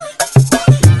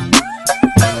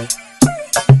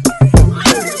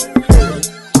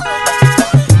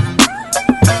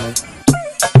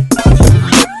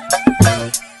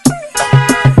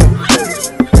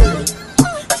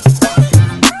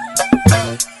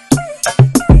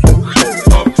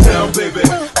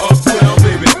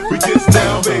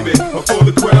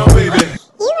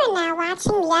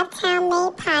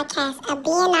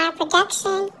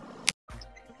Production.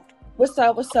 What's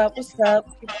up? What's up? What's up?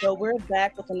 So we're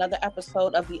back with another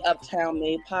episode of the Uptown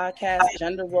Made podcast,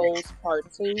 Gender Roles Part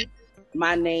 2.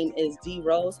 My name is D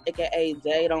Rose, aka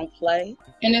Day Don't Play.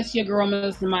 And it's your girl,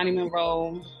 Mr. Money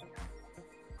Monroe.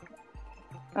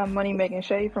 I'm Money Making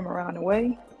Shade from around the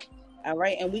way. All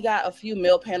right, and we got a few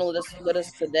male panelists with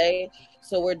us today.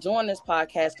 So we're doing this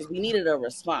podcast because we needed a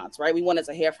response, right? We wanted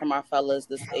to hear from our fellas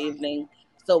this evening.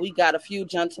 So we got a few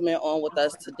gentlemen on with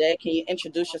us today. Can you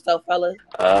introduce yourself, fellas?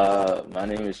 My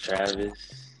name is Travis.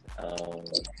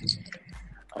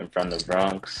 I'm from the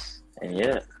Bronx, and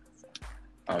yeah,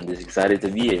 I'm just excited to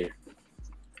be here.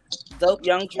 Dope,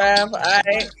 young Trav. All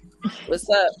right, what's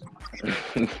up?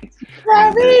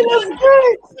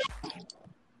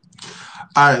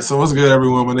 All right, so what's good,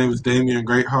 everyone? My name is Damian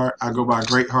Greatheart. I go by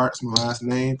Greatheart, it's my last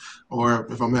name. Or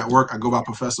if I'm at work, I go by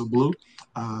Professor Blue.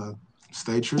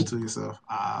 Stay true to yourself.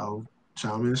 I'll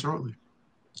chime in shortly.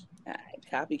 All right,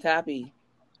 copy.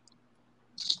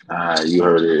 You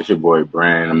heard it. It's your boy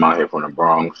Brand. I'm out here from the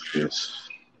Bronx. Just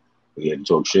we had to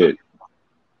talk shit.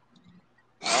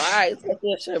 All right, talk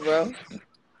your shit, bro.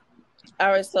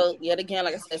 All right, so yet again,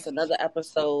 like I said, it's another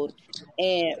episode.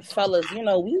 And fellas, you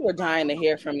know, we were dying to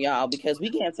hear from y'all because we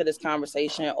get into this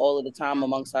conversation all of the time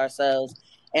amongst ourselves.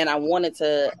 And I wanted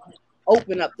to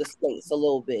open up the space a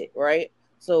little bit, right?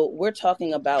 So we're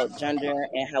talking about gender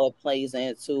and how it plays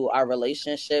into our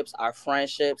relationships, our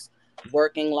friendships,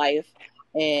 working life,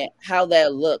 and how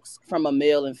that looks from a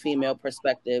male and female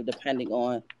perspective, depending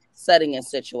on setting and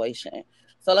situation.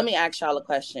 So let me ask y'all a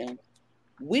question.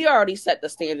 We already set the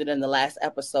standard in the last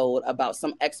episode about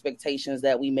some expectations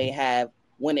that we may have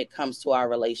when it comes to our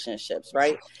relationships,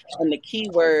 right? And the key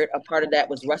word, a part of that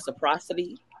was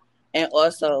reciprocity, and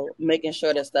also making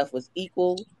sure that stuff was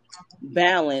equal,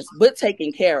 balanced, but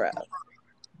taken care of.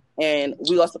 And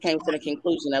we also came to the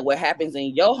conclusion that what happens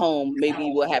in your home may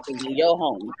be what happens in your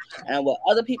home. And what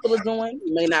other people are doing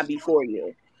may not be for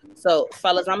you. So,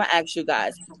 fellas, I'm going to ask you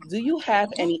guys, do you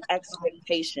have any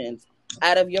expectations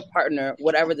out of your partner,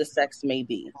 whatever the sex may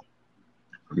be?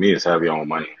 For me, it's have your own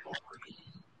money.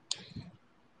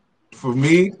 For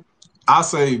me, I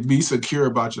say be secure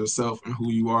about yourself and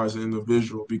who you are as an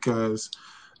individual, because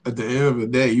at the end of the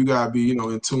day, you gotta be,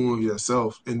 in tune with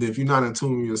yourself. And if you're not in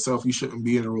tune with yourself, you shouldn't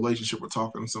be in a relationship or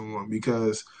talking to someone,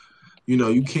 because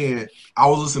you can't. I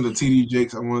was listening to TD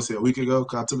Jakes, I want to say a week ago,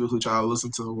 because I typically try to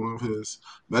listen to one of his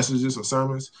messages or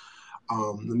sermons.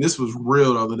 And this was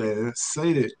real the other day. And it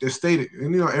stated,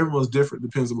 and everyone's different,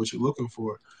 depends on what you're looking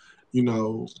for.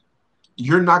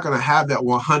 You're not gonna have that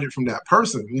 100 from that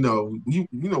person. We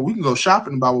can go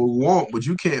shopping about what we want, but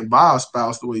you can't buy a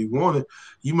spouse the way you want it.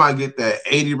 You might get that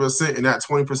 80%, and that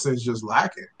 20% is just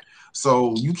lacking.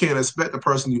 So you can't expect the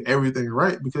person to do everything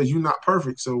right, because you're not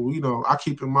perfect. So I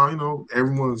keep in mind,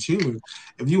 everyone's human.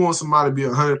 If you want somebody to be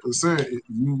 100%,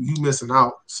 you missing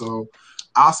out. So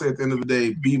I'll say at the end of the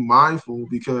day, be mindful,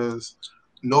 because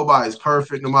nobody's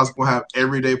perfect. Nobody's going to have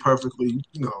every day perfectly.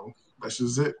 That's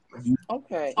just it.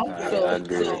 Okay. I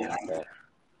agree.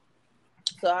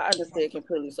 So I understand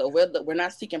completely. So we're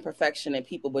not seeking perfection in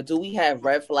people, but do we have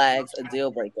red flags or deal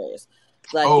breakers?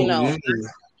 Like, yeah.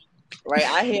 Right?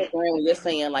 I hear when you're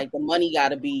saying like the money got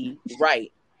to be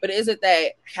right. But is it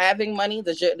that having money,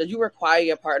 do you require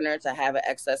your partner to have an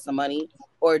excess of money,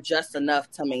 or just enough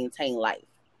to maintain life?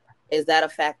 Is that a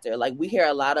factor? Like, we hear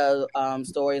a lot of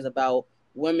stories about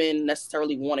women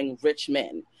necessarily wanting rich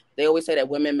men. They always say that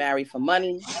women marry for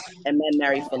money and men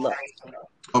marry for looks.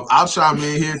 I'll chime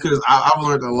in here because I've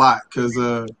learned a lot.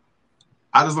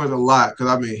 I just learned a lot because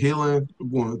I've been healing,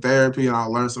 going to therapy, and I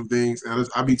learned some things. And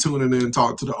I'll be tuning in and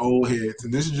talking to the old heads.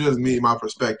 And this is just me, my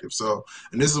perspective.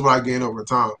 And this is what I gained over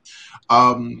time.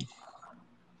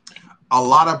 A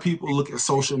lot of people look at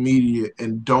social media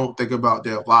and don't think about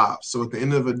their lives. So at the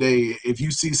end of the day, if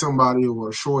you see somebody or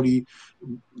a shorty,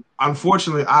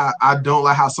 unfortunately, I don't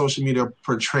like how social media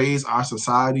portrays our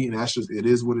society, and that's just, it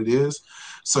is what it is.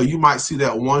 So you might see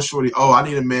that one shorty, I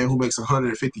need a man who makes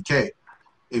 $150K.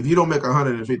 If you don't make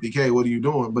 $150K, what are you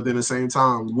doing? But then at the same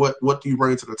time, what do you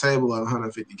bring to the table at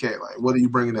 $150K? Like, what are you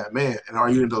bringing that man? And are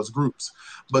you in those groups?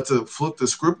 But to flip the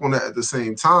script on that at the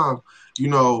same time,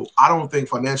 I don't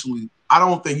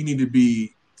think you need to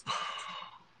be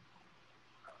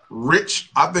rich.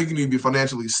 I think you need to be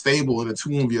financially stable and in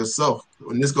tune with yourself.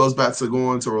 When this goes back to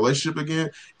going to a relationship again,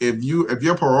 if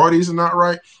your priorities are not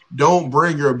right, don't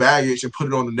bring your baggage and put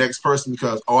it on the next person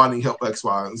because, I need help X,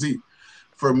 Y, and Z.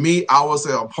 For me, I would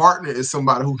say a partner is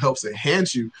somebody who helps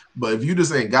enhance you. But if you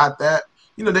just ain't got that,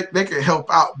 they can help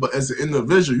out. But as an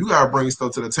individual, you got to bring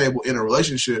stuff to the table in a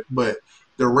relationship. But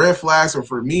the red flags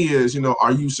for me is,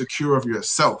 are you secure of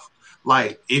yourself?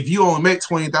 Like, if you only make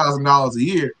 $20,000 a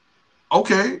year,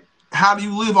 okay, how do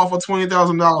you live off of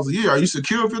 $20,000 a year? Are you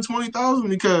secure for 20,000?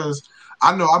 Because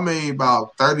I know I made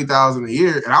about 30,000 a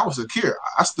year, and I was secure.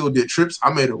 I still did trips.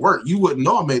 I made it work. You wouldn't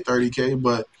know I made 30K,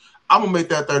 but I'm gonna make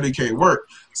that 30K work.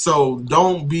 So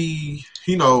don't be,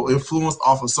 influenced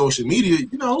off of social media.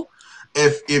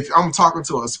 If I'm talking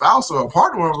to a spouse or a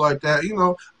partner like that,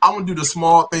 I'm gonna do the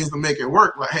small things to make it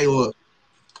work. Like, hey, look,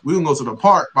 we can go to the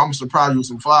park, but I'm gonna surprise you with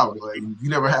some flowers. Like, if you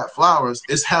never had flowers,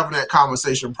 it's having that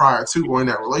conversation prior to or in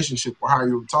that relationship or how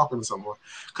you're talking to someone.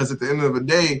 Because at the end of the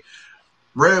day,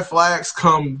 red flags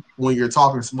come when you're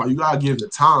talking to somebody. You gotta give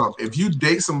it time. If you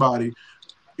date somebody,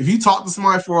 if you talk to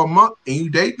somebody for a month and you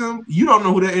date them, you don't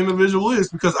know who that individual is,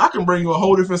 because I can bring you a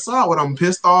whole different side when I'm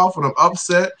pissed off, when I'm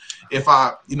upset. If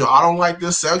I don't like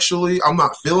this sexually, I'm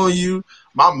not feeling you,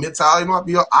 my mentality might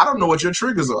be up. I don't know what your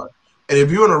triggers are. And if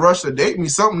you're in a rush to date me,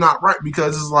 something not right,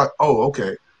 because it's like, oh,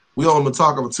 okay, we only been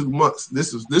talking for 2 months.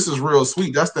 This is real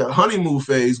sweet. That's that honeymoon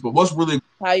phase. But what's really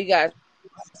How you guys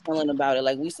feeling about it?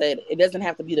 Like we said, it doesn't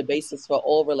have to be the basis for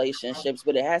all relationships,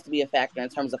 but it has to be a factor in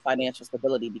terms of financial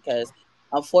stability, because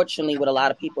unfortunately with a lot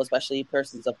of people, especially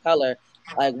persons of color,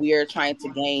 like we are trying to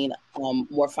gain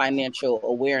more financial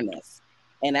awareness.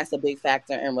 And that's a big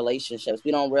factor in relationships.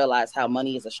 We don't realize how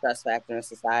money is a stress factor in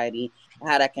society,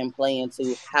 how that can play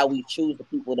into how we choose the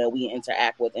people that we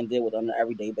interact with and deal with on an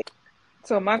everyday basis.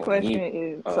 So my Well, question me.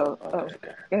 is,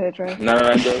 Okay. go ahead, Trav.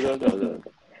 No, go.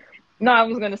 No, I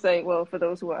was gonna say, well, for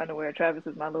those who are unaware, Travis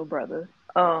is my little brother.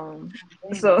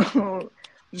 So shout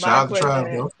my out to Trav,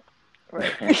 question, though.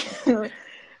 right?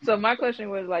 So my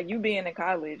question was, like, you being in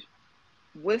college,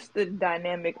 what's the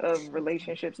dynamic of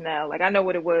relationships now? Like, I know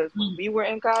what it was when we were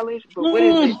in college, but what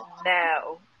is it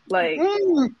now? Like,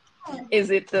 is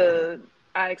it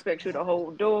I expect you to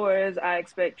hold doors, I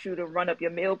expect you to run up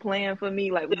your meal plan for me?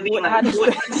 Like, how does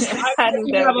You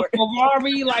that have a work?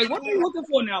 Ferrari. Like, what are you looking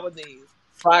for nowadays?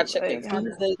 Fried chicken Like,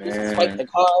 Tuesday, just swipe Man, the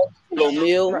card, little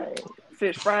meal. right,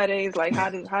 Fish Fridays? Like, how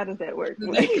does that work?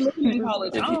 They be living in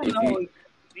college. if I you don't if know. you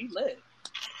Be lit.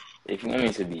 if you want me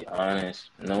to be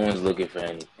honest, no one's looking for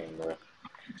anything, bro.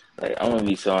 Like, I'm gonna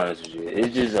be so honest with you.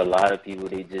 It's just a lot of people.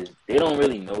 They don't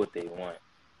really know what they want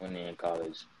when they're in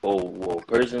college. Well,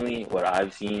 personally, what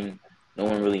I've seen, no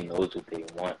one really knows what they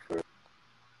want for.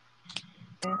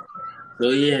 So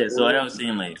yeah, so like I was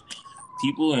saying, like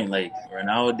people in like or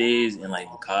nowadays in like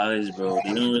college, bro,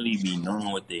 they don't really be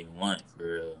knowing what they want for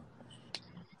real.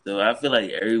 So I feel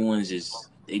like everyone's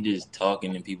they just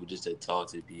talking to people just to talk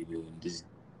to people and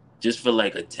just for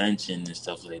like attention and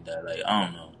stuff like that. Like I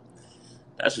don't know.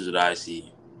 That's just what I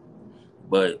see.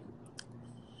 But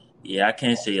yeah, I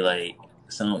can't say like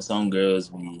some girls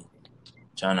be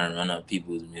trying to run up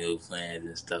people's meal plans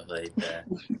and stuff like that.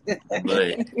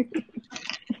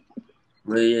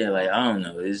 But yeah, like I don't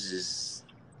know. It's just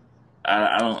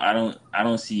I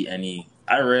don't see any.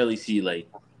 I rarely see like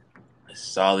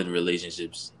solid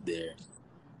relationships there.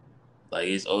 Like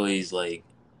it's always like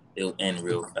it'll end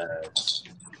real fast.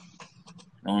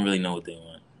 No one really know what they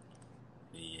want.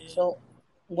 But yeah. So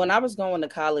when I was going to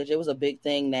college, it was a big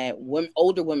thing that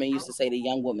older women used to say to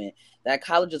young women that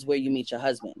college is where you meet your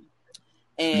husband.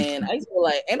 And I used to be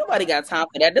like, ain't nobody got time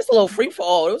for that. This a little free for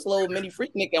all. It was a little mini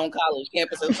freaknik on college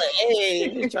campus. It was like,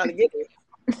 hey, we just trying to get it.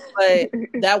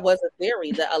 But that was a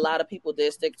theory that a lot of people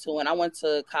did stick to. And I went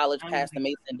to college past the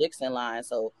Mason-Dixon line.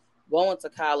 So going to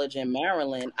college in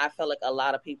Maryland, I felt like a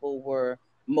lot of people were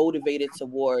motivated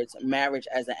towards marriage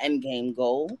as an end game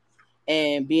goal.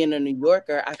 And being a New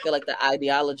Yorker, I feel like the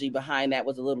ideology behind that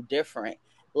was a little different.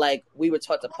 Like we were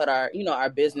taught to put our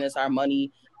business, our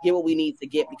money, get what we need to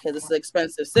get because it's an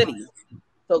expensive city.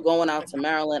 So going out to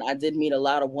Maryland, I did meet a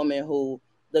lot of women who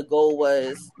the goal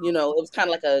was, it was kind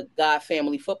of like a God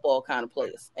family football kind of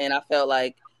place. And I felt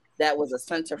like that was a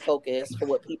center focus for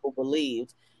what people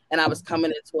believed. And I was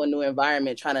coming into a new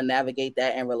environment trying to navigate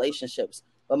that in relationships.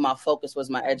 But my focus was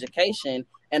my education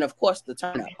and, of course, the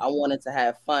turn up. I wanted to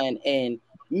have fun and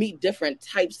meet different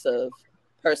types of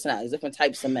personalities, different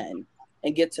types of men,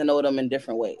 and get to know them in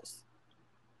different ways.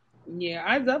 Yeah,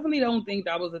 I definitely don't think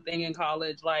that was a thing in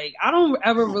college. Like, I don't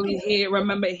ever really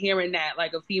remember hearing that,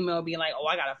 like a female being like, "Oh,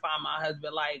 I gotta find my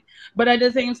husband." Like, but at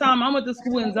the same time, I went to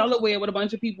school in Delaware with a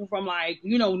bunch of people from like,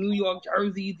 New York,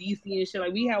 Jersey, DC, and shit.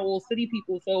 Like, we had all city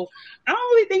people, so I don't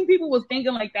really think people was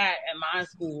thinking like that at my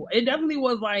school. It definitely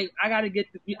was like, I gotta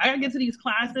get to these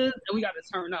classes, and we gotta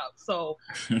turn up. So.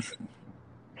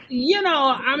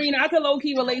 I mean, I could low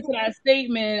key relate to that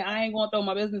statement. I ain't gonna throw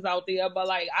my business out there, but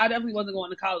like, I definitely wasn't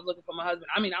going to college looking for my husband.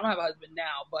 I mean, I don't have a husband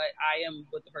now, but I am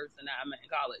with the person that I met in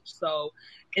college. So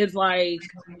it's like,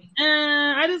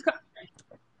 I just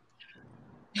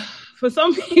for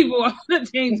some people, I'm gonna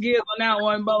change gears on that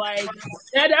one, but like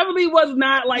that definitely was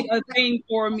not like a thing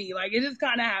for me. Like it just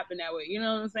kind of happened that way, you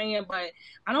know what I'm saying? But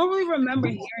I don't really remember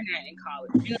hearing that in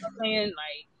college. You know what I'm saying?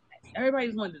 Like everybody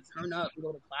just wanted to turn up and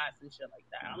go to class and shit like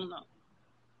that. I don't know.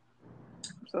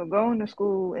 So going to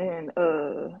school in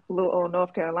little old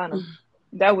North Carolina,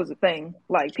 that was a thing.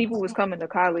 Like people was coming to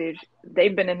college,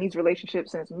 they've been in these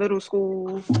relationships since middle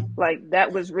school. Like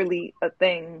that was really a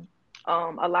thing.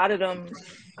 A lot of them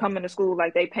coming to school,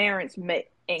 like their parents met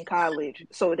in college,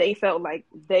 so they felt like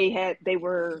they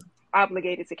were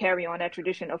obligated to carry on that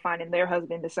tradition of finding their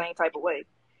husband the same type of way.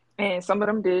 And some of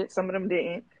them did, some of them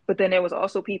didn't. But then there was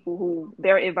also people who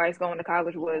their advice going to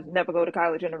college was never go to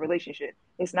college in a relationship.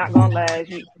 It's not gonna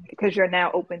last because you're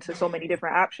now open to so many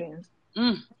different options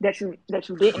that you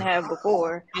didn't have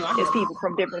before. It's people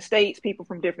from different states, people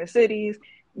from different cities.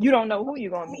 You don't know who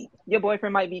you're gonna meet. Your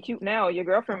boyfriend might be cute now, or your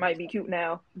girlfriend might be cute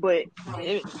now, but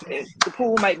the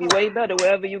pool might be way better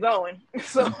wherever you're going.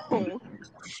 So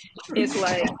it's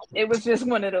like it was just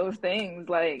one of those things.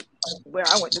 Like where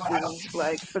I went to school,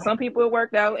 like for some people it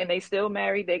worked out and they still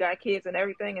married, they got kids and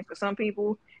everything, and for some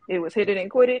people it was hit it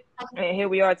and quit it, and here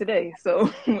we are today.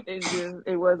 So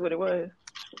it was what it was.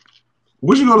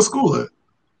 Where'd you go to school at?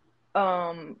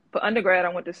 For undergrad, I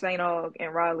went to St. Aug in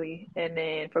Raleigh, and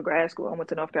then for grad school, I went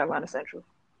to North Carolina Central.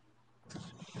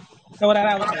 So what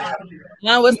I was like,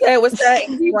 now what's that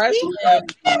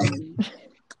expression?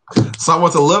 So I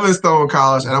went to Livingstone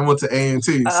College and I went to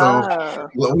A&T. So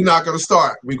we're not gonna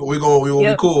start. We gonna be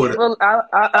cool with it. Well,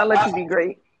 I'll let you be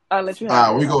great. I'll let you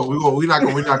have it. We're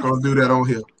not gonna do that on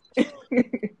here.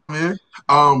 Man,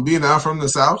 being that I'm from the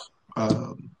South,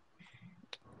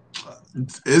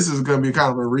 this is gonna be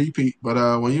kind of a repeat.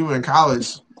 But when you were in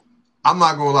college, I'm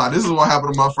not gonna lie. This is what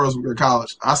happened in my first week of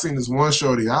college. I seen this one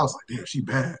shorty. I was like, damn, she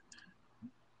bad.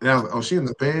 And I was like, oh, she in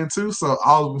the band too? So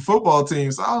I was with the football team.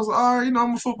 So I was like, all right,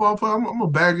 I'm a football player. I'm gonna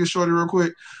bag this shorty real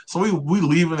quick. So we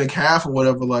leaving the calf or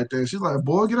whatever like that. She's like,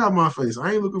 boy, get out of my face.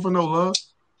 I ain't looking for no love.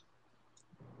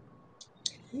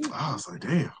 I was like,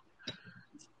 damn.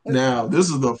 Now,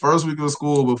 this is the first week of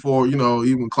school before,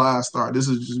 even class start. This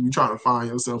is just you trying to find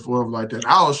yourself or whatever like that.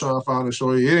 I was trying to find a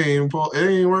shorty. It ain't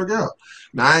work out.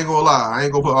 Now, I ain't gonna lie. I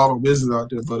ain't gonna put all my business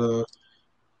out there, but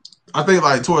I think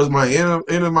like towards my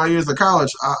end of my years of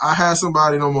college, I had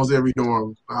somebody in almost every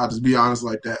dorm. I'll just be honest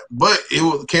like that. But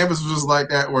campus was just like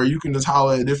that where you can just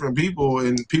holler at different people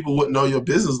and people wouldn't know your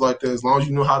business like that as long as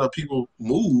you know how the people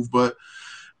move. But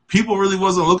people really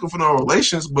wasn't looking for no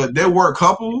relations, but there were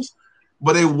couples,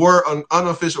 but they were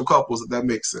unofficial couples, if that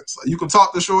makes sense. Like, you can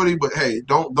talk to shorty, but hey,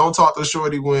 don't talk to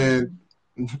shorty when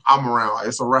I'm around. Like,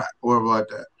 it's a wrap or whatever like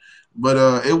that.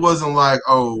 But it wasn't like,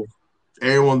 oh,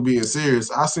 everyone being serious.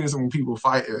 I seen some people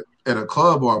fight at a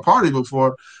club or a party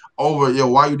before over, yo,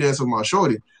 why you dancing with my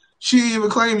shorty? She didn't even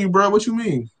claim you, bro. What you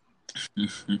mean?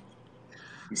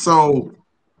 So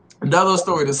another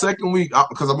story. The second week,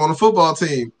 because I'm on the football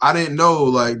team, I didn't know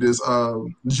like this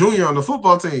junior on the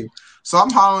football team. So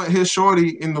I'm hollering at his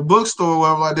shorty in the bookstore or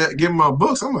whatever like that, giving my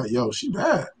books. I'm like, yo, she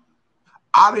bad.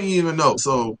 I didn't even know.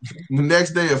 So the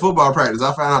next day at football practice,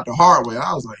 I found out the hard way.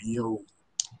 I was like, yo.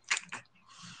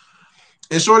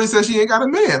 And shorty said she ain't got a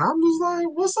man. I'm just like,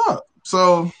 what's up?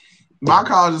 So my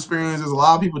college experience is a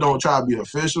lot of people don't try to be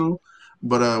official.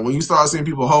 But when you start seeing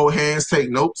people hold hands, take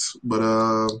notes. But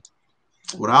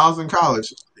when I was in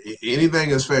college, anything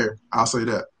is fair. I'll say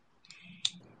that.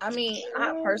 I mean,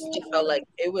 I personally felt like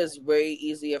it was way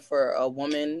easier for a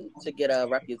woman to get a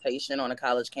reputation on a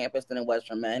college campus than it was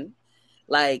for men.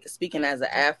 Like, speaking as an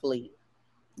athlete,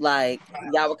 like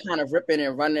y'all were kind of ripping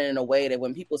and running in a way that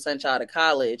when people sent y'all to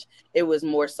college, it was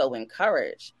more so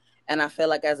encouraged. And I feel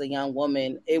like as a young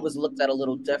woman, it was looked at a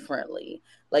little differently.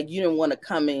 Like you didn't want to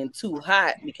come in too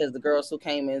hot because the girls who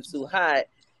came in too hot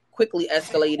quickly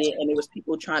escalated and there was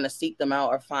people trying to seek them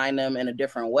out or find them in a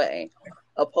different way.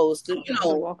 Opposed to,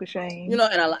 walk of shame. And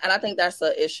I think that's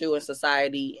an issue in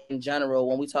society in general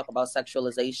when we talk about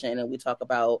sexualization and we talk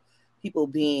about people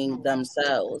being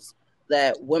themselves,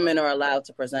 that women are allowed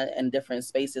to present in different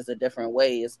spaces in different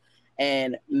ways,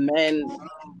 and men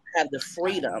have the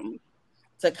freedom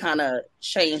to kind of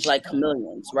change like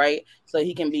chameleons, right? So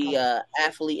he can be an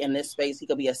athlete in this space, he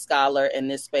could be a scholar in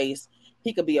this space,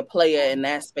 he could be a player in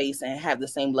that space and have the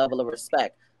same level of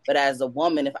respect. But as a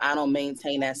woman, if I don't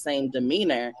maintain that same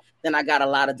demeanor, then I got a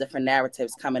lot of different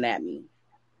narratives coming at me.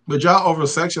 But y'all over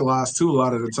sexualize too a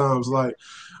lot of the times. Like,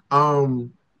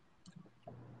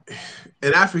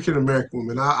 and African American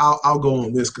women, I'll go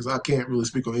on this because I can't really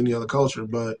speak on any other culture,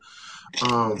 but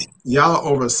y'all are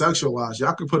over sexualized.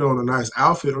 Y'all can put on a nice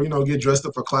outfit or get dressed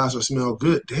up for class or smell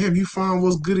good. Damn, you fine,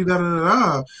 what's goody, da da da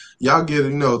da. Y'all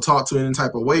get talked to any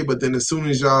type of way, but then as soon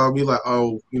as y'all be like,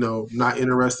 oh, not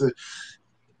interested.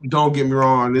 Don't get me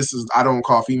wrong, I don't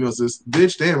call females this,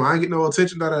 bitch, damn, I ain't get no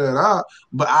attention, da da da da.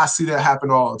 But I see that happen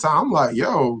all the time. I'm like,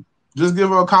 yo, just give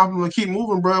her a compliment, keep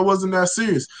moving, bro. It wasn't that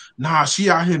serious. Nah,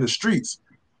 she out here in the streets.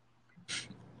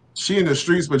 She in the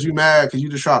streets, but you mad because you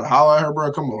just try to holler at her,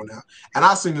 bro. Come on now. And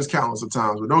I've seen this countless of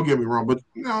times, but don't get me wrong. But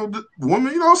the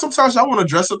women, sometimes y'all want to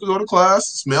dress up to go to class,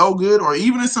 smell good, or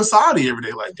even in society every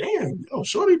day. Like, damn,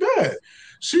 shorty bad.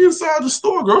 She inside the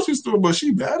store, grocery store, but she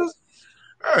bad as.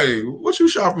 Hey, what you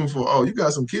shopping for? Oh, you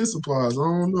got some kid supplies. I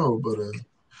don't know,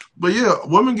 but yeah,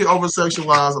 women get over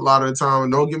sexualized a lot of the time.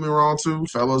 And don't get me wrong, too,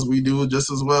 fellas, we do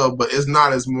just as well. But it's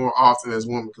not as more often as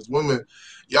women because women,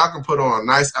 y'all can put on a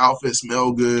nice outfit,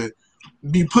 smell good,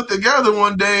 be put together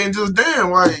one day, and just damn,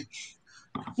 like,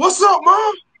 what's up,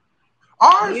 mom?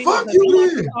 All right, fuck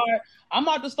you then. I'm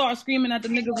about to start screaming at the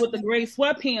niggas with the gray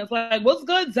sweatpants. Like, what's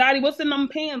good, Zaddy? What's in them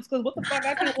pants? Because what the fuck?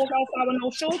 I can't walk outside with no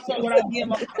shorts on without being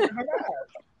motherfucking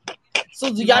harassed.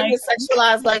 So do y'all get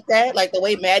sexualized like that? Like the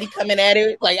way Maddie coming at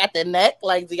it, like at the neck?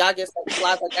 Like, do y'all get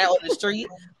sexualized like that on the street?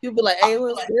 People be like, hey,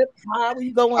 what's good? How are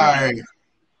you going? All right.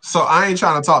 So I ain't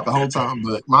trying to talk the whole time,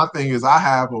 but my thing is I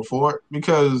have before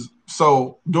because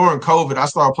during COVID, I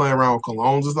started playing around with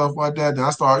colognes and stuff like that. Then I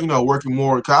started, working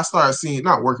more because I started seeing,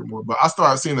 not working more, but I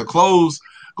started seeing the clothes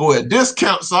go at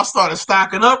discount. So I started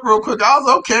stocking up real quick. I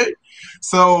was okay.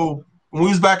 So when we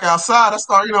was back outside, I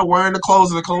started, wearing the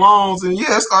clothes and the colognes. And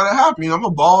yeah, it started happening. I'm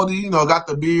a baldy, got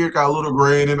the beard, got a little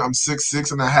gray in it. I'm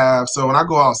 6'6.5". So when I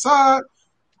go outside,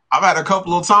 I've had a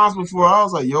couple of times before. I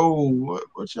was like, yo,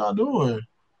 what y'all doing?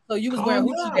 So you was wearing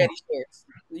hoochie daddy shorts.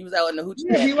 You was out in the hoochie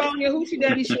daddy. You out in your hoochie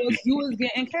daddy shorts. You was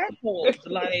getting catcalled.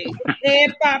 Like, hey,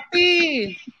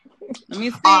 papi. Let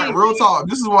me see. All right, real talk.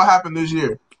 This is what happened this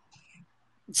year.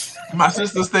 My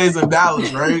sister stays in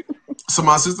Dallas, right? So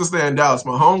my sister stay in Dallas.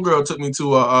 My homegirl took me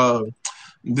to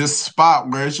this spot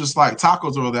where it's just like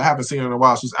tacos over there. I haven't seen her in a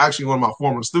while. She's actually one of my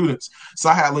former students. So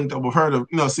I had linked up with her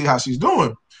to, see how she's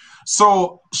doing.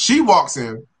 So she walks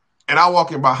in. And I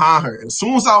walk in behind her. As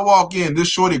soon as I walk in, this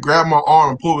shorty grabbed my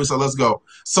arm and pulled me and said, let's go.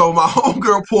 So my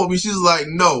homegirl pulled me. She's like,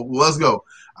 no, let's go.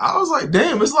 I was like,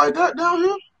 damn, it's like that down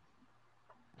here?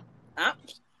 I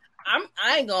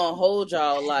ain't going to hold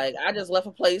y'all. Like, I just left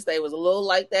a place that was a little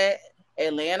like that.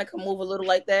 Atlanta can move a little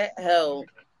like that. Hell.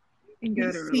 You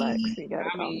gotta relax. You gotta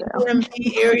calm down.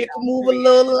 DMV area can move a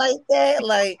little like that.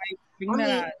 Like,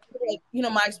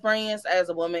 my experience as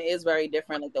a woman is very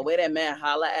different. Like, the way that man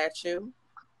holler at you,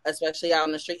 especially out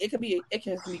on the street, it can be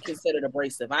considered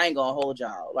abrasive. I ain't gonna hold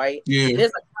y'all, right? Yeah.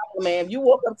 There's a compliment. If you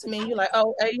walk up to me and you're like,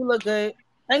 oh, hey, you look good.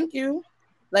 Thank you.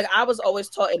 Like, I was always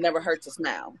taught it never hurts to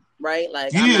smile, right?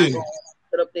 Like, I'm not gonna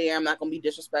put up there. I'm not gonna be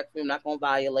disrespectful. I'm not gonna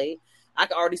violate. I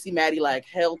can already see Maddie like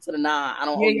hell to the nah. I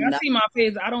don't. Yeah, I see my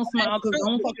face. I don't smile because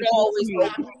don't fucking always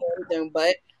anything.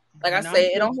 But like I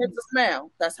said, it don't hurt to smile.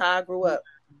 That's how I grew up.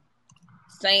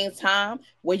 Same time,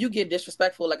 when you get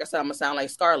disrespectful, like I said, I'm gonna sound like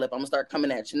Scarlett. I'm gonna start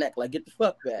coming at your neck, like get the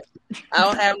fuck back. I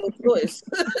don't have no choice.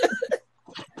 No,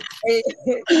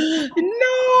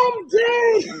 I'm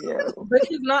dead.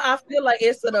 But I feel like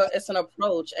it's an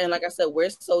approach, and like I said, we're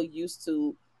so used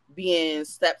to being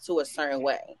stepped to a certain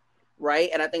way, right?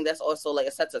 And I think that's also like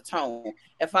it sets a tone.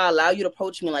 If I allow you to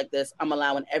approach me like this, I'm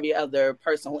allowing every other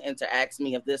person who interacts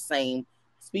me of this same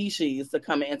species to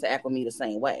come and interact with me the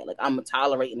same way. Like I'm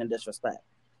tolerating the disrespect.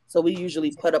 So we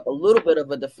usually put up a little bit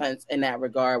of a defense in that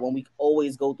regard when we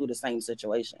always go through the same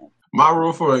situation. My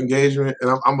rule for engagement, and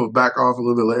I'm going to back off a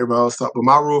little bit later about stuff, but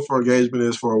my rule for engagement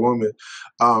is for a woman.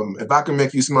 If I can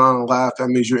make you smile and laugh, that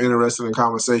means you're interested in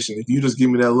conversation. If you just give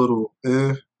me that little,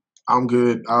 I'm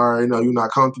good. All right, you're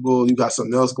not comfortable. You got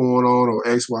something else going on or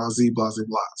X, Y, Z, blah, blah,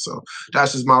 blah. So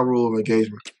that's just my rule of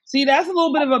engagement. See, that's a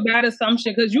little bit of a bad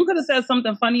assumption because you could have said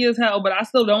something funny as hell, but I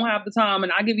still don't have the time, and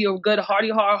I give you a good hearty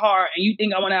heart, and you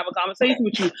think I want to have a conversation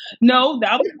with you. No,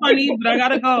 that was funny, but I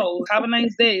gotta go. Have a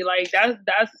nice day. Like that's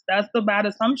the bad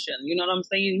assumption. You know what I'm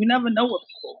saying? You never know with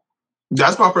people.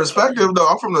 That's my perspective, though.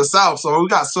 I'm from the South, so we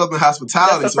got Southern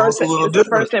hospitality, so it's a little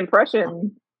different. First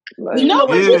impression. Like, no,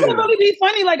 but you can really be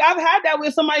funny. Like I've had that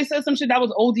where somebody said some shit that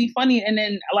was OD funny, and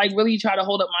then like really try to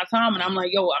hold up my time, and I'm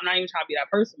like, yo, I'm not even trying to be that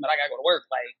person, but I gotta go to work.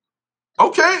 Like,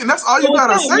 Okay, and that's all you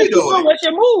gotta say, though. What's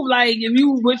your move? Like, if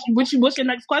you, what's your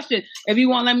next question? If you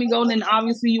won't let me go, then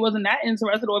obviously you wasn't that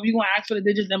interested. Or if you want to ask for the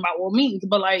digits, then by all means.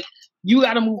 But like, you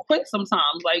gotta move quick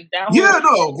sometimes. Like that. Yeah,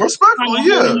 no, respectfully,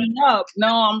 yeah. Up. No,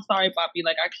 I'm sorry, Poppy.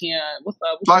 Like I can't. What's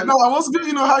up? Like, no, what's good?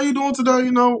 You know, how you doing today?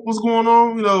 You know, what's going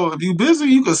on? You know, if you busy,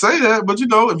 you can say that. But you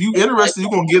know, if you interested, you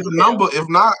gonna get the number. If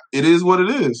not, it is what it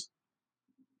is.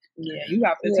 Yeah, you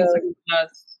got 15 seconds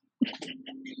less.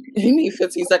 You need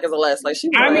 15 seconds or less. Like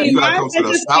I mean, my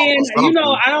attention, you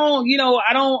know, I don't.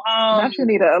 Not you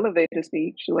need an elevator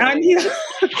speech. I need. You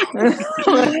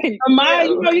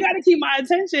know, you got to keep my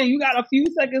attention. You got a few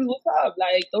seconds. What's up?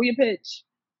 Like, throw your pitch.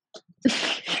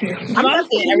 I'm not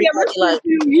saying everybody like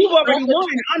you've already won,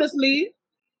 honestly.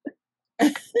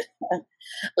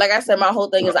 Like I said, my whole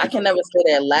thing is I can never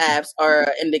say that laughs are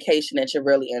an indication that you're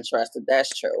really interested. That's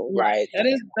true, right?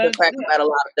 That's crack about a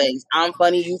lot of things. I'm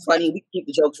funny, you funny. We keep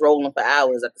the jokes rolling for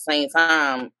hours. At the same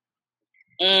time,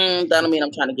 that don't mean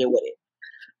I'm trying to get with it.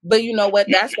 But you know what?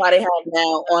 That's why they have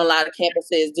now on a lot of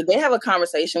campuses. Do they have a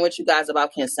conversation with you guys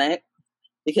about consent?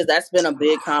 Because that's been a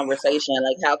big conversation.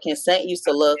 Like how consent used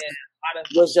to look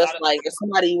was just like if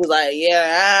somebody was like,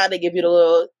 they give you the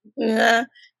little,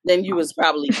 then you was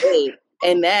probably good.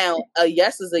 And now a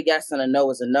yes is a yes and a no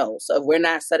is a no. So if we're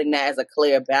not setting that as a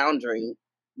clear boundary,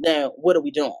 then what are we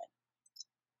doing?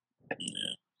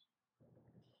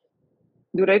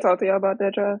 Do they talk to y'all about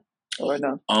that, Trav? Or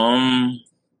no?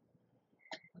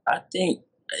 I think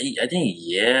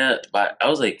yeah, but I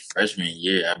was like freshman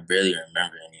year. I barely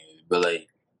remember any of it, but like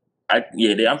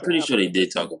I'm pretty sure they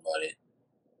did talk about it.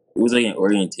 It was like an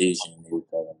orientation they were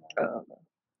talking about.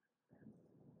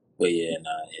 But yeah.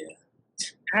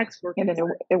 And then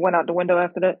it went out the window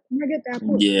after that. I get that.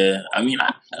 Yeah, I mean,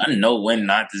 I know when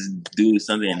not to do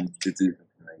something to do.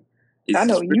 Like, I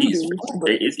know you do.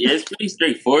 It's pretty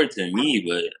straightforward to me,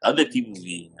 but other people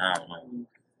I don't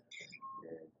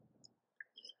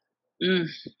know.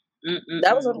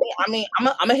 That was I mean, I'm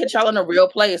gonna hit y'all in a real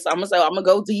place. I'm gonna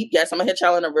go deep. Yes, I'm gonna hit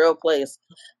y'all in a real place.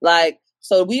 Like,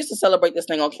 so we used to celebrate this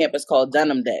thing on campus called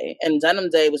Denim Day, and Denim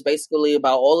Day was basically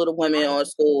about all of the women on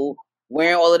school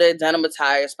wearing all of their denim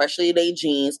attire, especially their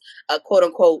jeans, quote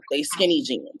unquote, they skinny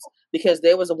jeans. Because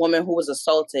there was a woman who was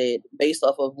assaulted based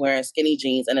off of wearing skinny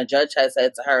jeans, and a judge had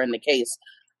said to her in the case,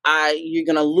 you're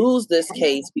gonna lose this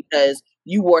case because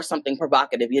you wore something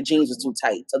provocative. Your jeans were too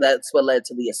tight. So that's what led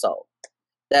to the assault.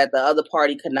 That the other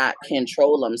party could not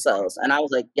control themselves. And I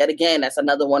was like, yet again, that's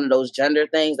another one of those gender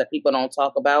things that people don't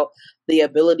talk about, the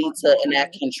ability to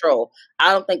enact control.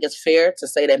 I don't think it's fair to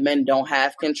say that men don't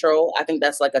have control. I think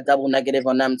that's like a double negative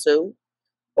on them too.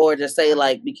 Or to say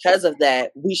like, because of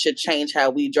that, we should change how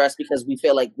we dress because we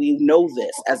feel like we know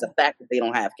this as a fact that they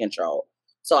don't have control.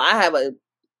 So I have a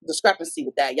discrepancy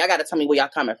with that. Y'all got to tell me where y'all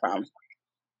coming from.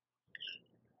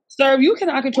 Sir, if you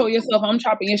cannot control yourself, I'm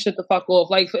chopping your shit the fuck off.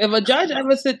 Like, if a judge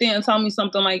ever sit there and tell me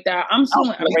something like that, I'm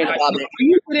suing everybody. Are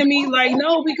you kidding me? Like,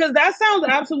 no, because that sounds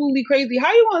absolutely crazy.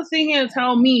 How you want to sit here and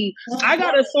tell me I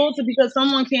got assaulted because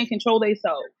someone can't control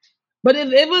themselves? But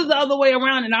if it was the other way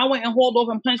around and I went and hauled off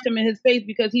and punched him in his face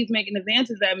because he's making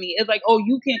advances at me, it's like, oh,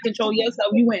 you can't control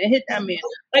yourself. You went and hit that man.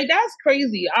 Like, that's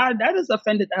crazy. That just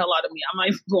offended the hell out of me. I'm not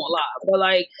even going to lie. But,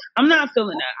 like, I'm not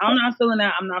feeling that. I'm not feeling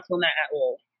that at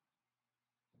all.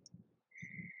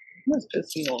 That's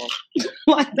piss me off.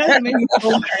 Like, that made me so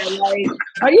mad. Like,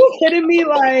 are you kidding me?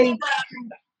 Like,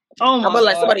 oh my God. I'm gonna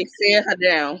let somebody stare her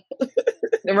down.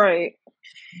 Right.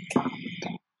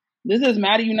 This is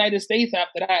Maddie United States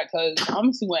after that, because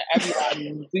I'm suing everybody.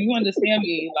 Do you understand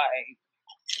me? Like,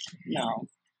 no.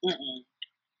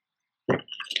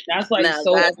 That's like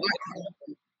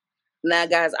Now,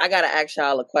 guys, I gotta ask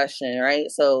y'all a question, right?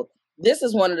 So this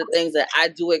is one of the things that I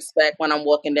do expect when I'm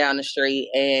walking down the street,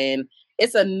 and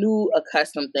it's a new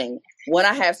accustomed thing when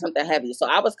I have something heavy. So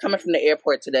I was coming from the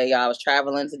airport today, y'all. I was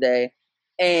traveling today,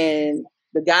 and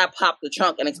the guy popped the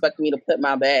trunk and expected me to put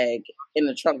my bag in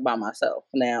the trunk by myself.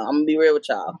 Now, I'm gonna be real with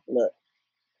y'all. Look,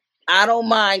 I don't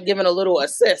mind giving a little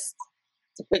assist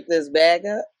to pick this bag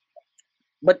up,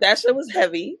 but that shit was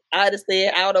heavy. I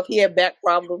understand. I don't know if he had back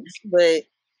problems, but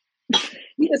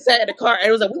we just sat in the car and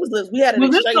it was like we had an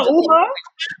exchange of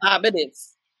 5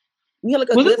 minutes. We had like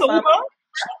a good 5 minutes.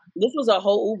 This was a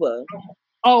whole Uber.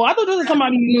 Oh, I thought this was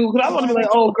somebody you knew, because I want to be like,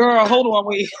 oh, girl, hold on,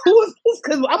 wait. Who is this?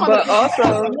 Because I'm but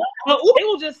also, they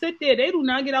will just sit there. They do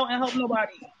not get out and help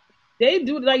nobody. They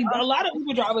do, like, a lot of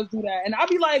Uber drivers do that. And I'll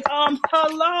be like,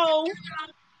 hello?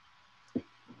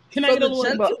 Can I get a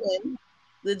little...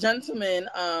 The gentleman,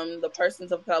 the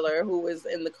persons of color who was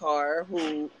in the car,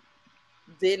 who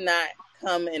did not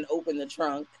come and open the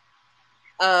trunk,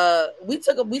 we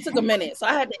took a minute, so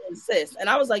I had to insist, and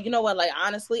I was like, you know what, like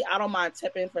honestly, I don't mind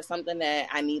tipping for something that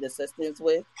I need assistance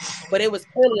with, but it was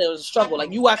a struggle.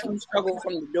 Like you watch me struggle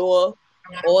from the door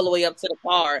all the way up to the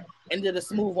car, and then to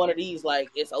smooth one of these, like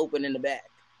it's open in the back.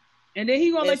 And then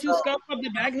he gonna And let you so, scuff up the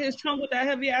back of his trunk with that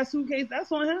heavy ass suitcase.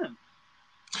 That's on him.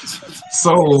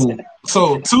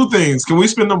 So two things. Can we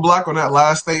spin the block on that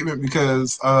last statement?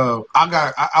 Because I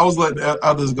was letting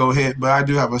others go ahead, but I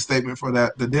do have a statement for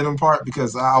that, the denim part,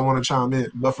 because I want to chime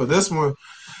in. But for this one,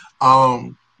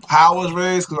 how I was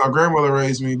raised, because my grandmother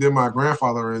raised me, then my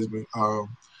grandfather raised me. I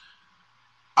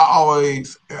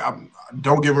always,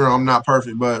 don't get me wrong, I'm not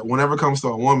perfect, but whenever it comes to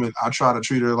a woman, I try to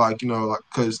treat her like, like,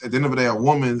 because at the end of the day, a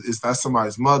woman that's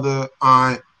somebody's mother,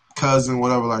 aunt, cousin,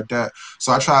 whatever like that.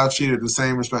 So I try to treat her the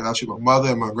same respect I treat my mother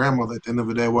and my grandmother at the end of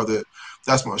the day, whether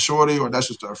that's my shorty or that's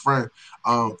just a friend.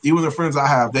 Even the friends I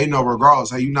have, they know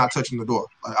regardless, hey, you're not touching the door.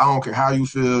 Like, I don't care how you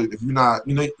feel. If you're not,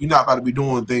 you're not about to be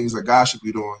doing things that God should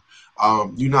be doing.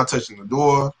 You're not touching the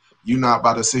door. You're not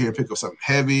about to sit here and pick up something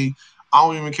heavy. I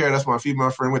don't even care. That's my female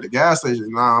friend with the gas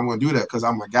station. Nah, I'm gonna do that because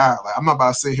I'm a guy. Like, I'm not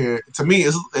about to sit here. To me,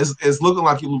 it's looking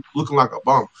like you looking like a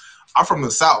bum. I'm from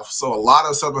the South, so a lot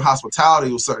of Southern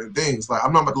hospitality with certain things. Like,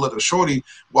 I'm not about to let the shorty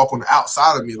walk on the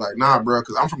outside of me. Like, nah, bro,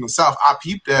 because I'm from the South. I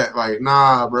peep that. Like,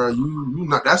 nah, bro, you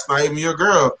not. That's not even your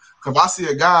girl. Because if I see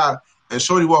a guy and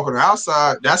shorty walk on the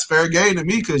outside, that's fair game to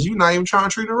me because you're not even trying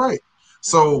to treat her right.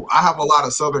 So I have a lot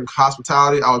of Southern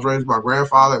hospitality. I was raised by my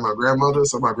grandfather and my grandmother,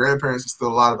 so my grandparents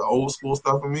instilled a lot of the old school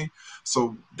stuff in me.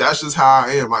 So that's just how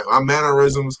I am. Like, my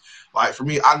mannerisms, like, for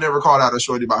me, I never called out a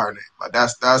shorty by her name. Like,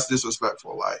 that's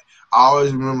disrespectful. Like, I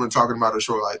always remember talking about a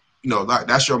shorty, like, like,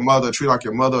 that's your mother. Treat like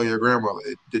your mother or your grandmother.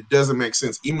 It doesn't make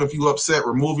sense. Even if you upset,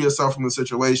 remove yourself from the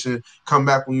situation. Come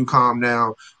back when you calm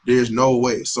down. There's no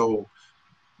way. So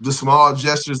the small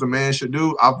gestures a man should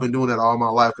do, I've been doing that all my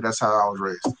life because that's how I was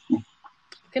raised.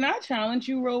 Can I challenge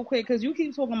you real quick? Because you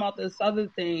keep talking about this other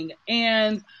thing.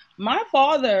 And my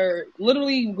father,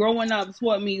 literally growing up,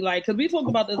 taught me, like, because we talked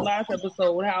about this last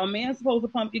episode, how a man's supposed to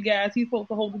pump your gas, he's supposed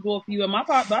to hold the door for you. And my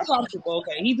pops,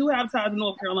 okay, he do have ties in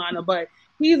North Carolina, but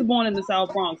he's born in the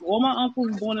South Bronx. All my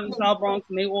uncles born in the South Bronx,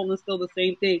 and they all instill the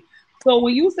same thing. So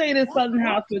when you say this Southern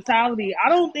hospitality, I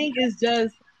don't think it's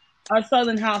just a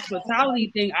Southern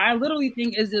hospitality thing. I literally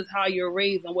think it's just how you're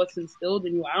raised and what's instilled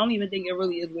in you. I don't even think it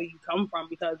really is where you come from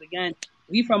because, again,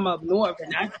 we from up north,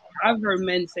 and I've heard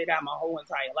men say that my whole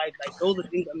entire life. Like, those are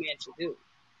things a man should do.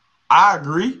 I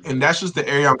agree, and that's just the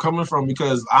area I'm coming from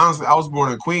because honestly, I was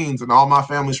born in Queens, and all my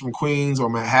family's from Queens or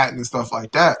Manhattan and stuff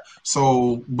like that.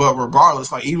 So, but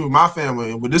regardless, like even my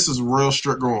family, but this is real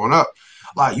strict growing up.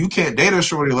 Like, you can't date a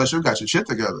shorty unless you got your shit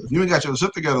together. If you ain't got your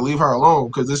shit together, leave her alone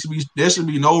because there should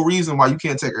be no reason why you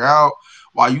can't take her out,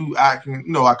 why you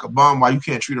acting like a bum, why you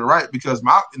can't treat her right. Because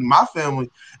in my family,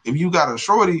 if you got a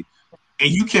shorty and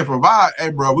you can't provide,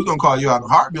 hey bro, we're gonna call you out in the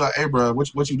heart. Be like, hey bro,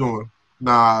 what you doing?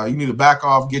 Nah, you need to back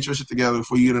off, get your shit together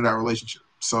before you get in that relationship.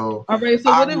 So, all right. So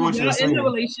I what if agree with y'all in the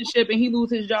relationship and he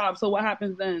lose his job? So what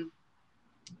happens then?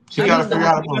 He got to figure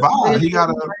out how to provide. He got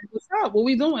to. What's up? What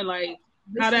we doing? Like,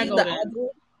 how that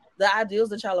go? The ideals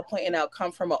that y'all are pointing out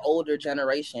come from an older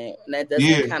generation, and that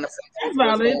doesn't kind of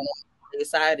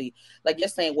society. Like, you're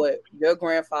saying what your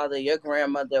grandfather, your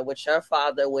grandmother, with your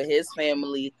father, with his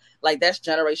family, like that's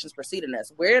generations preceding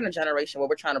us. We're in a generation where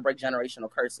we're trying to break generational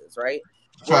curses, right?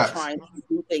 We're trying to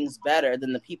do things better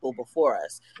than the people before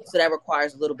us. So that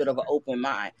requires a little bit of an open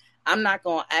mind. I'm not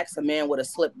going to ask a man with a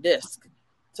slip disc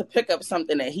to pick up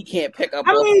something that he can't pick up.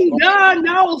 I mean,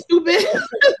 no, stupid.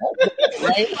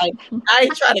 Right? Like, I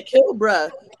ain't trying to kill bruh,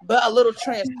 but a little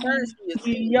transparency is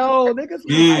yo, niggas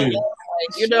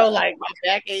like my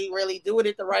back ain't really doing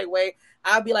it the right way.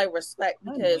 I'll be like, respect,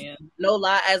 because no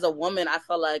lie, as a woman, I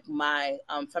felt like my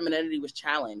femininity was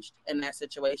challenged in that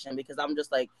situation because I'm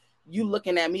just like, you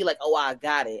looking at me like, oh, I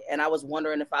got it. And I was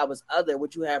wondering if I was other,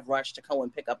 would you have rushed to go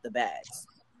and pick up the bags?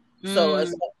 So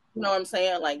it's like, you know what I'm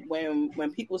saying? Like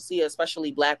when people see,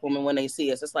 especially Black women, when they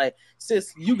see us, it's like,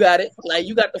 sis, you got it. Like,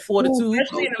 you got the fortitude.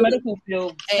 Especially in the medical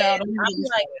field. And I'm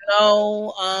like,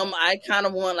 no, I kind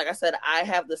of want, like I said, I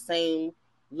have the same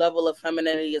level of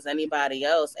femininity as anybody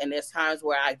else. And there's times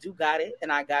where I do got it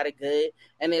and I got it good.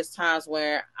 And there's times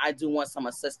where I do want some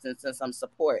assistance and some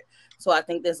support. So I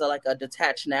think there's a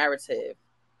detached narrative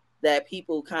that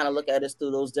people kind of look at us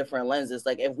through those different lenses.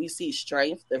 Like, if we see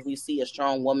strength, if we see a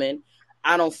strong woman,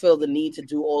 I don't feel the need to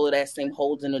do all of that same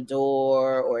holding the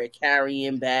door or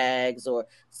carrying bags or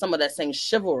some of that same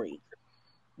chivalry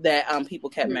that people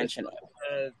kept mentioning.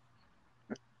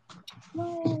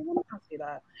 What am I see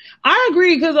that. I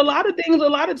agree because a lot of things,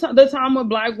 the time with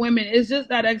Black women, it's just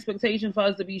that expectation for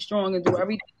us to be strong and do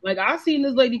everything. Like I seen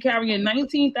this lady carrying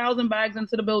 19,000 bags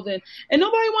into the building, and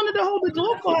nobody wanted to hold the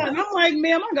door for her. And I'm like,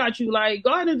 ma'am, I got you. Like,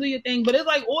 go ahead and do your thing. But it's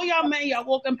like all y'all men, y'all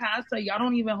walking past her, y'all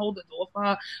don't even hold the door for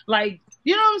her. Like,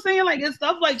 you know what I'm saying? Like it's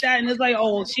stuff like that, and it's like,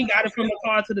 oh, she got it from the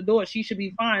car to the door, she should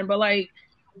be fine. But like,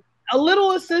 a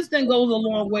little assistance goes a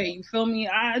long way. You feel me?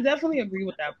 I definitely agree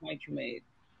with that point you made.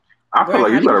 I feel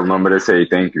like you gotta remember to say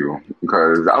thank you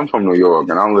because I'm from New York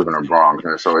and I live in the Bronx,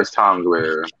 and so it's times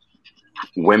where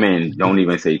women don't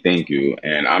even say thank you,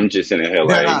 and I'm just sitting here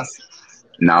like,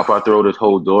 now if I throw this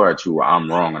whole door at you, I'm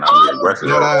wrong and I'm aggressive.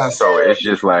 So it's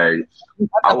just like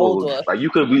I will like you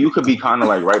could be kind of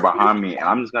like right behind me, and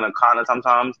I'm just gonna kind of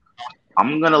sometimes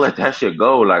I'm gonna let that shit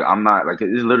go. Like I'm not like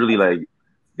it's literally like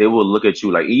they will look at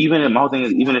you like even my whole thing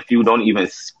is even if you don't even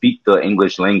speak the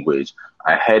English language,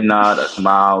 a head nod, a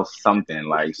smile, something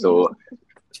like so.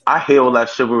 I hear all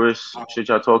that chivalrous shit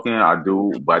y'all talking. I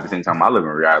do, but at the same time, I live in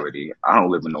reality. I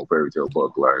don't live in no fairy tale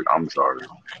book. Like, I'm sorry.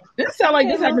 This sound like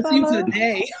this happens to you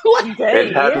today.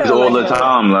 It happens all the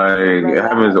time. Like, it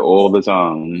happens all the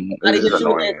time. It's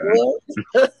annoying.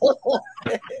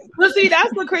 But see,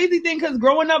 that's the crazy thing. Because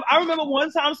growing up, I remember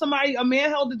one time a man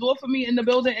held the door for me in the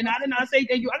building, and I did not say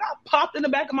thank you. I got popped in the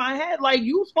back of my head. Like,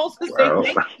 you supposed to say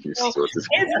thank you. So it's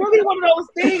really one of those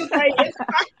things. Like, it's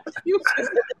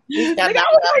like, I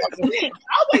was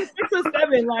like 6 or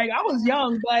 7. Like, I was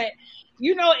young, but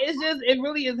you know, it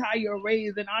really is how you're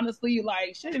raised. And honestly,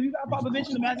 like, shit, if you got to pop a bitch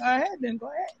in the back of her head, then go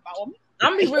ahead.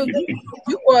 I'm be real.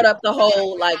 You brought up the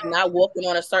whole like not walking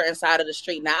on a certain side of the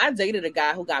street. Now I dated a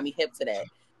guy who got me hip to that.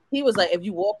 He was like, if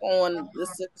you walk on this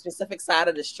specific side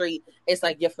of the street, it's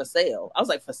like you're for sale. I was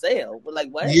like, for sale? But like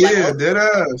what? Yeah, like, dead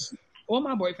ass. All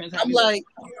my boyfriends. I'm like,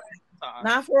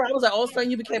 nah, for I was like, all of a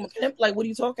sudden you became a pimp. Like, what are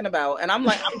you talking about? And I'm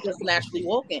like, I'm just naturally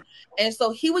walking. And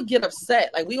so he would get upset.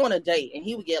 Like we on a date, and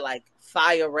he would get like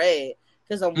fire red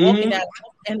because I'm walking out,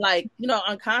 and like you know,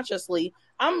 unconsciously.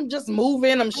 I'm just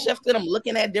moving, I'm shifting, I'm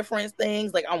looking at different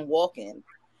things, like I'm walking.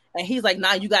 And he's like,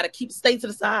 nah, you gotta stay to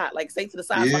the side, like stay to the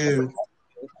side. Yeah.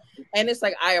 And it's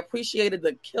like I appreciated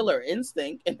the killer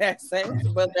instinct in that sense,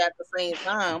 but at the same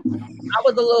time, I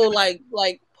was a little like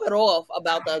put off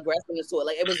about the aggressiveness to it.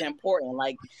 Like it was important.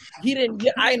 Like I didn't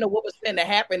know what was going to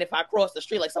happen if I crossed the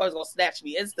street. Like somebody's gonna snatch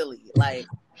me instantly. Like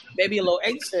maybe a little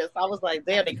anxious. I was like,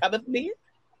 damn, they coming for me.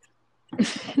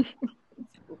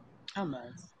 How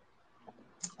nice.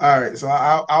 All right, so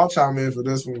I'll chime in for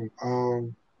this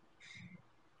one.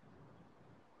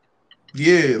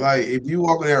 Yeah, like if you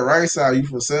walk on that right side, you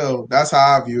for sale. That's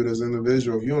how I view it as an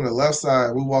individual. If you're on the left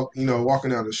side, we walking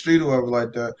down the street or whatever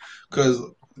like that. Because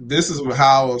this is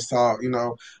how I was taught.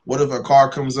 What if a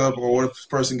car comes up or what if this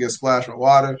person gets splashed with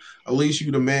water? At least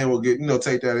you, the man, will get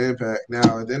take that impact.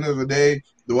 Now, at the end of the day,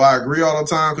 do I agree all the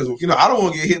time? Because I don't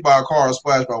want to get hit by a car or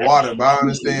splashed by water. But I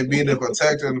understand being a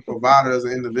protector and a provider as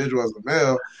an individual, as a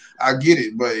male. I get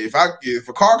it, but if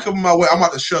a car comes my way, I'm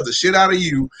about to shove the shit out of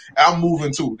you. I'm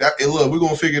moving too. Look, we're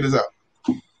gonna figure this out.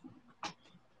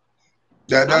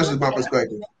 That's just my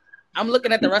perspective. I'm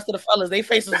looking at the rest of the fellas. They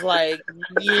faces like,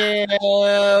 yeah,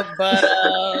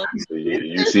 but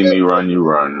you see me run, you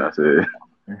run. That's it.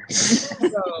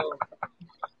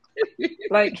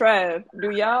 Like Trav,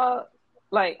 do y'all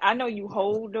like? I know you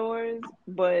hold doors,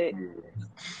 but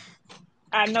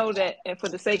I know that, and for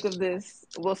the sake of this,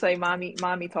 we'll say mommy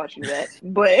taught you that.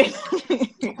 But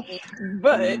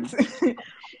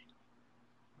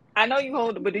I know you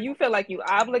hold, but do you feel like you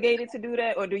obligated to do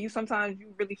that, or do you sometimes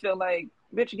you really feel like,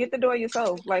 bitch, get the door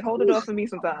yourself? Like hold the door for me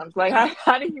sometimes. Like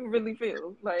how do you really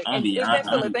feel? Like is that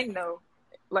still a thing though?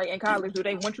 Like in college, do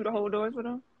they want you to hold doors for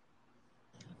them?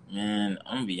 Man,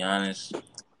 I'm gonna be honest.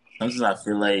 Sometimes I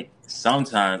feel like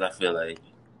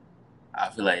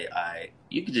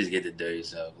you could just get the door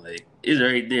yourself. Like it's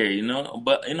right there,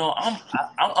 But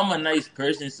I'm a nice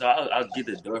person, so I'll get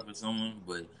the door for someone.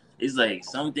 But it's like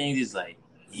some things, it's like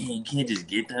you can't just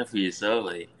get that for yourself,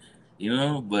 like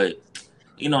But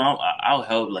I'll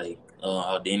help, like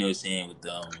how Daniel was saying with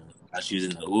how she was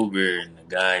in the Uber and the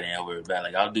guy and help her back.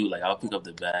 Like I'll pick up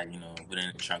the bag, put it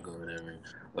in the trunk or whatever,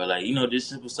 or like just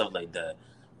simple stuff like that.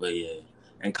 But yeah,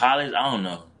 in college, I don't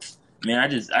know. Man, I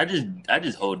just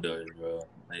hold doors, bro.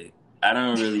 Like I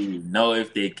don't really know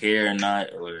if they care or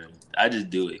not, or I just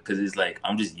do it because it's like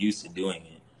I'm just used to doing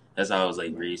it. That's how I was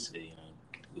like raised to,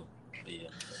 But yeah.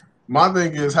 My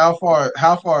thing is how far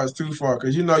is too far?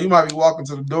 Because you might be walking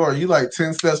to the door, you like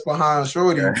 10 steps behind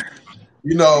shorty.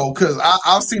 Because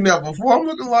I've seen that before. I'm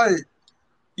looking like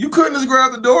you couldn't just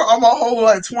grab the door. I'm a whole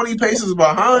like 20 paces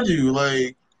behind you,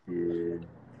 like. Yeah.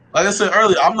 Like I said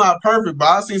earlier, I'm not perfect, but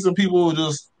I see some people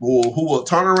who will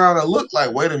turn around and look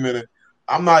like, wait a minute,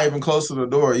 I'm not even close to the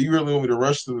door. You really want me to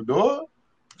rush to the door?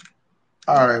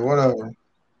 All right, whatever.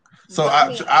 So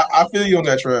But I feel you on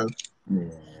that, Trev. Yeah.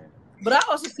 But I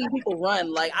also see people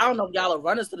run. Like, I don't know if y'all are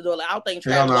runners to the door. Like, I don't think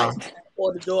Hell Trav no. like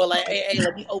or the door. Like, hey,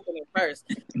 let me open it first.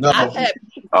 No. I've had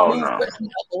people Oh move no. quickly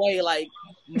out the way, like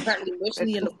wish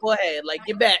me in the forehead. Like,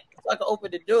 get back so I can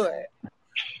open the door.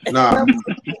 Nah.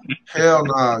 Hell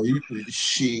nah.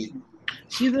 Shit.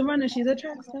 She's a runner. She's a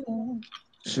track star.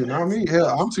 Shit, not me.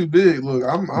 Hell, I'm too big. Look,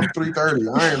 I'm 330.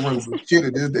 I ain't running for shit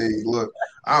at this day. Look,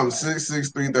 I'm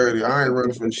 6'6", 330. I ain't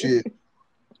running for shit.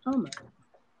 Oh my.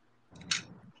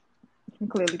 I'm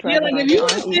clearly Yeah, trying like to if find you your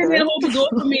want to own stand there and ego. hold the door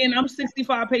for me and I'm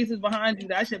 65 paces behind you,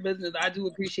 that's your business. I do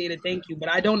appreciate it. Thank you. But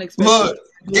I don't expect Look,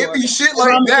 you it be shit or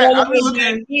like I'm that. all I the be way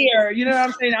back looking. here. You know what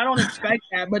I'm saying? I don't expect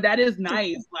that, but that is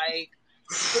nice. Like,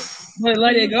 but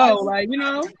let it go. Like, you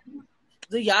know.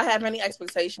 Do y'all have any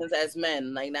expectations as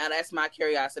men? Like, now that's my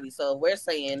curiosity. So if we're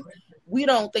saying we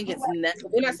don't think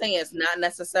we're not saying it's not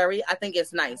necessary. I think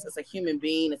it's nice. It's a human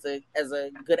being. It's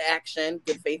a good action,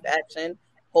 good faith action.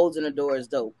 Holding the door is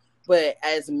dope. But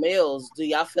as males, do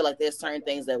y'all feel like there's certain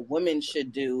things that women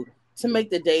should do to make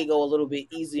the day go a little bit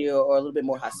easier or a little bit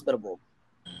more hospitable?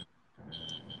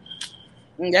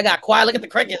 I got quiet. Look at the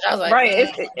crickets. I was like, Right.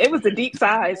 It was the deep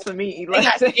sighs for me. they Like,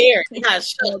 got scared. They got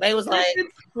shook. They was like,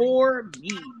 It's for me.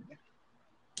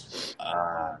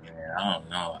 Man, I don't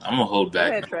know. I'm gonna hold go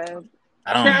back. ahead, Trav.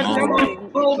 I don't Trav,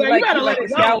 know. oh, You man, you like better you let like it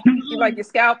your go. scalp. You like your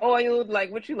scalp oiled.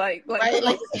 Like what you like? Like right, come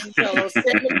like on. so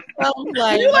cinnamon something.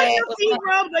 Like, You like man, your what's feet up?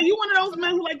 rubbed? Are you one of those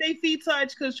men who like their feet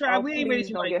touched? Because Trav, Oh, we ain't please raised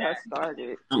you don't like get her that.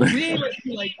 started. We ain't raised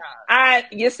you like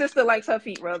that. Your sister likes her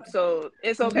feet rubbed, so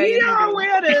it's okay We if you are do.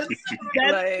 aware of this.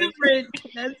 That's Like different.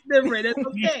 That's different. It's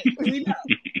okay. We know.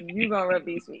 you gonna rub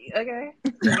these feet, okay?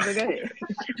 But go ahead.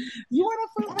 You want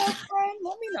a foot rub, friend?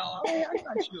 Let me know.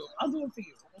 I got you. I'll do it for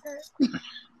you. Okay.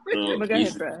 So But go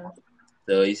ahead, Trav.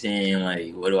 so he's saying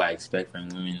like, what do I expect from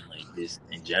women, like just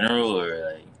in general,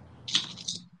 or like,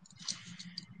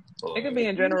 It could or be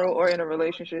in general or in a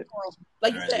relationship.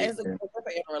 Like you or said, like, as a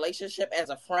in a relationship, as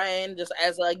a friend, just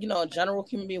as a a general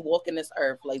human being walking this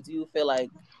earth. Like, do you feel like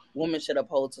women should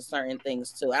uphold to certain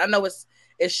things too? I know it's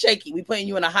shaky. We putting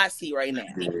you in a hot seat right now.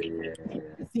 yeah.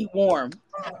 The seat warm.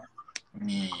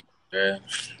 Bruh.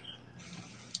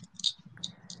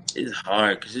 It's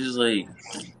hard because it's like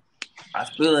I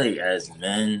feel like as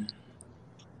men,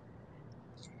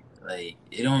 like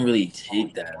it don't really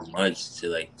take that much to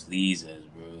like please us,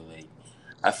 bro. Like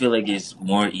I feel like it's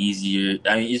more easier.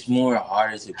 I mean, it's more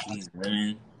harder to please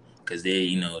women because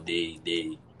they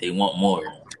want more.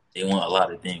 They want a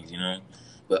lot of things, you know.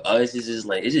 But us, it's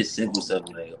just simple stuff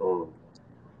like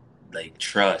like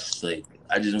trust. Like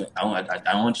I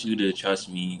want you to trust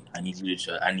me. I need you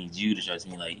to trust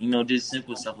me. Like just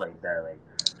simple stuff like that. Like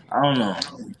I don't know.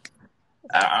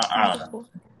 I don't know. Beautiful.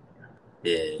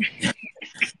 Yeah.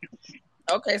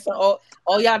 Okay, so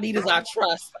all y'all need is our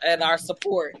trust and our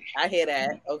support. I hear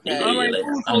that. Okay. All Yeah, right, like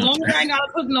cool. I So as don't long as know. I ain't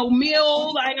gotta cook no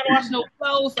meals, I ain't gotta wash no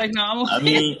clothes. Like, no, I'm I okay.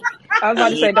 mean, I was I about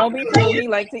to mean, say, don't be fooled. He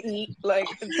like to eat. Like,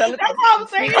 tell it. That's what I'm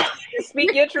saying.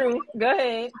 Speak your truth. Go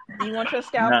ahead. You want your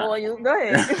scalp nah. oil? Go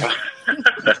ahead.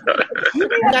 You need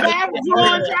You a got bath,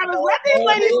 John, Travis. Let these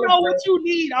ladies know what you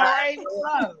need. All right,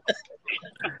 what's up?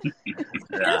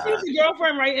 Just use Nah. your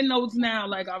girlfriend writing notes now.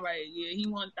 Like, all right, yeah, he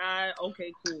want that.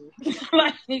 Okay, cool.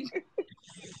 Like,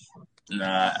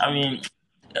 Nah. I mean, it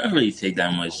don't really take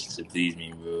that much to please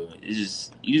me, bro. It's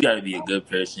just you gotta be a good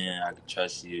person. I can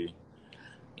trust you.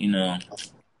 You know,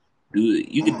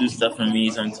 you can do stuff for me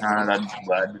sometimes. I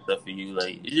do stuff for you.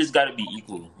 Like it just gotta be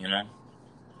equal. You know.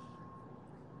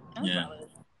 I'm Yeah. valid.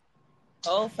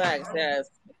 Oh, facts, yes.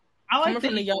 I like Coming the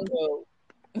from the young equal.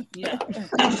 girl. Yeah,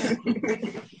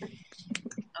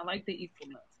 I like the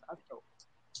equalness. That's dope.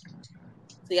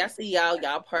 See, I see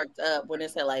y'all perked up when they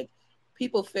say like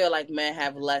people feel like men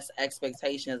have less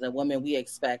expectations than women. We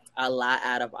expect a lot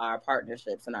out of our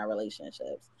partnerships and our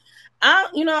relationships. I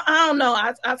don't know.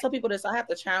 I tell people this. I have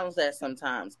to challenge that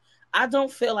sometimes. I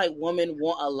don't feel like women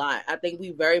want a lot. I think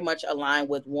we very much align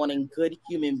with wanting good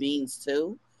human beings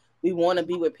too. We want to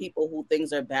be with people who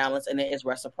things are balanced and it is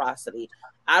reciprocity.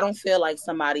 I don't feel like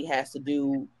somebody has to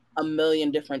do a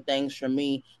million different things for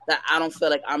me that I don't feel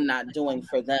like I'm not doing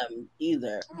for them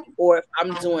either. Or if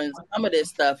I'm doing some of this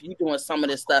stuff, you doing some of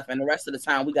this stuff, and the rest of the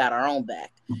time we got our own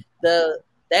back. The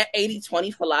That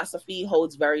 80-20 philosophy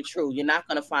holds very true. You're not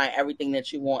going to find everything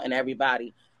that you want in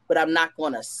everybody, but I'm not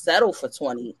going to settle for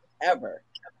 20 ever.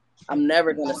 I'm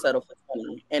never going to settle for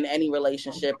 20 in any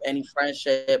relationship, any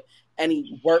friendship,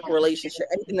 any work relationship,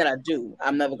 anything that I do,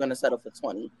 I'm never going to settle for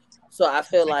 20. So I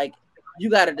feel like you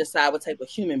got to decide what type of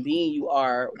human being you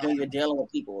are when you're dealing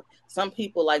with people. Some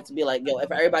people like to be like, yo,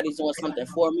 if everybody's doing something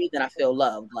for me, then I feel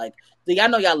loved. Like, do y'all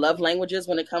know y'all love languages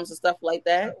when it comes to stuff like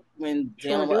that? When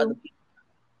dealing with other people?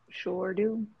 Sure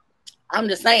do. I'm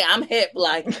just saying, I'm hip.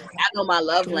 Like, I know my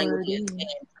love languages. And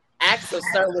acts of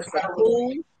service are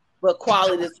cool, but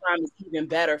quality of time is even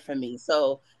better for me.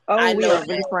 So I we know are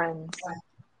really friends.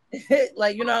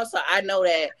 like, so I know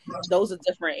that those are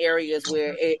different areas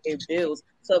where it builds.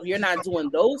 So if you're not doing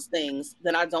those things,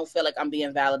 then I don't feel like I'm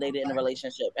being validated in a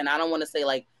relationship. And I don't want to say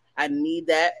like I need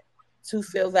that to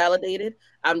feel validated.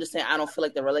 I'm just saying I don't feel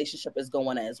like the relationship is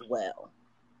going as well.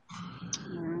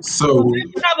 So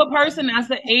if you have a person that's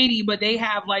an 80, but they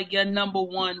have like your number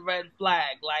one red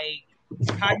flag, like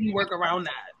how do you work around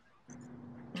that?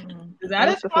 That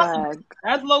is the possible. flag?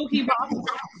 That's low key possible.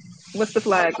 What's the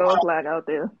flag? Throw a flag out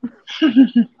there.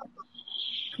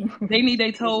 They need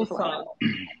their toes sucked.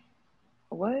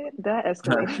 What? That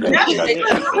escalated.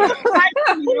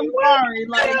 I'm sorry.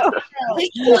 Like,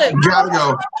 gotta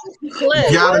go.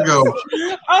 Gotta go.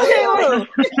 Okay.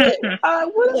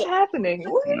 What is happening?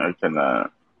 What? I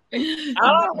cannot. I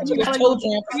don't know. You told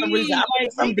you for some reason. I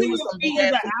think some dude with some big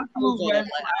ass absolute red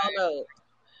flag. I don't know.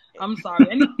 I'm sorry.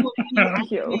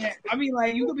 I mean,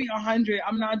 like, you could be 100.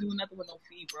 I'm not doing nothing with no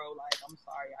feet, bro. Like, I'm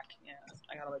sorry. I can't.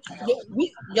 I gotta let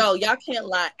you know. Y'all can't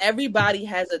lie. Everybody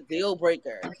has a deal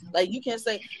breaker. Like, you can't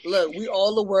say, look, we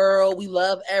all the world. We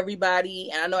love everybody.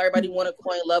 And I know everybody want to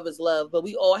coin love is love, but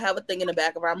we all have a thing in the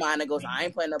back of our mind that goes, I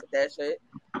ain't putting up with that shit.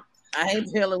 I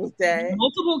ain't dealing with that.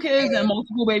 Multiple kids and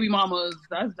multiple baby mamas.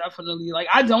 That's definitely, like,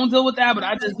 I don't deal with that, but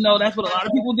I just know that's what a lot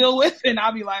of people deal with. And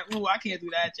I'll be like, ooh, I can't do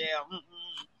that, jam.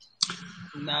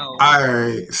 No. All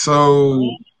right.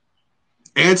 So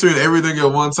answering everything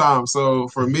at one time. So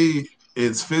for me,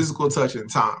 it's physical touch and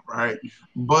time, right?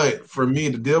 But for me,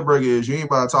 the deal breaker is you ain't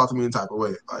about to talk to me any type of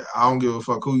way. Like, I don't give a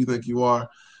fuck who you think you are.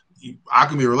 I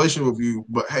can be in a relationship with you,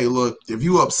 but hey, look, if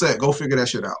you upset, go figure that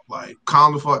shit out. Like,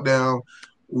 calm the fuck down,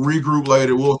 regroup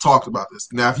later. We'll talk about this.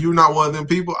 Now, if you're not one of them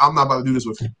people, I'm not about to do this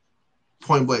with you.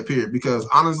 Point blank, period. Because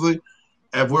honestly,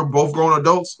 if we're both grown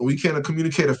adults and we can't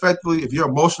communicate effectively, if your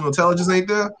emotional intelligence ain't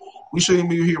there, we shouldn't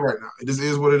be here right now. It just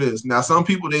is what it is. Now, some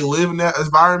people, they live in that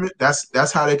environment.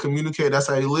 That's how they communicate. That's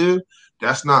how they live.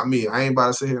 That's not me. I ain't about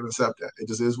to sit here and accept that. It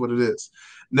just is what it is.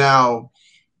 Now,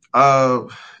 it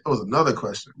was another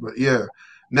question, but yeah.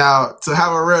 Now, to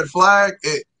have a red flag,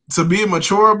 to be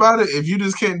mature about it, if you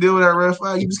just can't deal with that red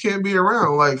flag, you just can't be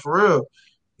around. Like, for real.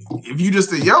 If you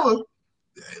just a yeller,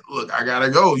 look, I gotta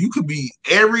go. You could be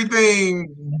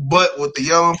everything but with the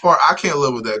yelling part. I can't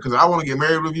live with that because I want to get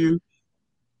married with you,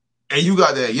 and you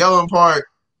got that yelling part,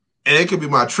 and it could be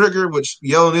my trigger, which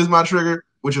yelling is my trigger,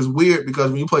 which is weird because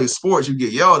when you play sports, you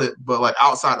get yelled at, but like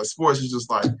outside of sports, it's just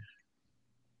like,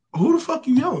 who the fuck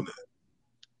you yelling at?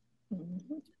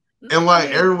 And like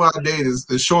everyone I date is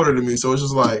shorter than me, so it's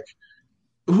just like,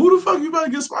 who the fuck you about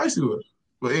to get spicy with?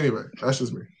 But anyway, that's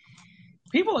just me.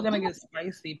 People are gonna get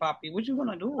spicy, Poppy. What you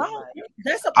gonna do?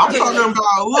 I'm talking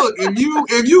about, look, if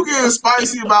you get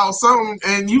spicy about something,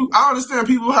 and I understand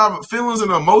people have feelings and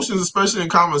emotions, especially in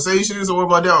conversations or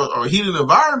whatever like that, or heated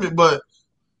environment. But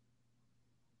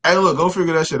hey, look, go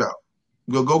figure that shit out.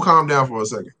 Go calm down for a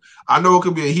second. I know it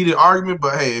could be a heated argument,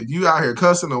 but hey, if you out here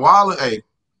cussing and wilding, hey,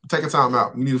 take a time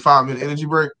out. You need a 5-minute energy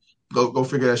break. Go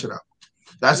figure that shit out.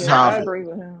 That's just how I feel. agree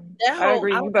with him. I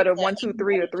agree. You better 1, 2,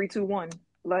 3 or 3, 2, 1.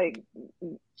 Like,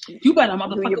 you better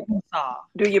motherfucker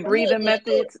do your breathing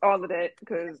methods, all of that,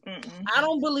 because I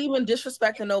don't believe in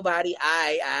disrespecting nobody.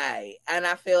 And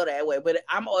I feel that way, but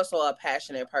I'm also a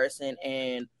passionate person,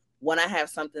 and when I have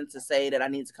something to say that I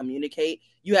need to communicate,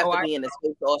 you have to be in the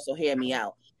space to also hear me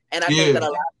out. And I think that a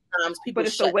lot of times people, but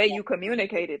it's the way you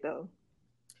communicate it, though.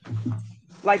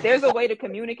 Like, there's a way to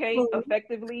communicate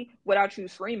effectively without you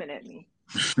screaming at me.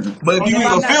 But if you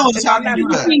your feelings, how do you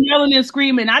do that? Yelling and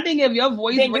screaming. I think if your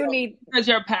voice because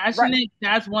you're passionate,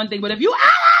 that's one thing. But if you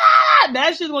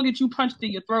that shit's gonna get you punched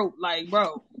in your throat. Like,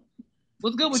 bro,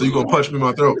 what's good with you? So you gonna punch me in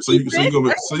my throat? So you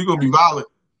gonna be violent?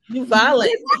 You violent?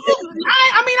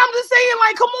 I mean, I'm just saying,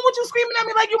 like, come on, what you screaming at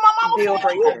me like you my mama?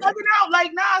 You fucking out?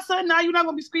 Like, nah, son, now you're not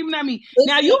gonna be screaming at me.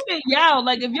 Now you can yell,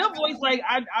 like, if your voice, like,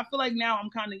 I feel like now I'm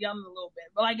kind of yelling a little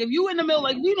bit, but like if you in the middle,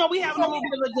 like, we having a little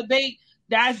bit of a debate.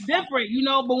 That's different,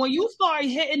 But when you start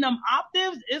hitting them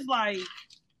octaves, it's like,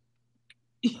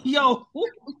 yo.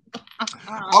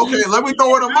 Okay, let me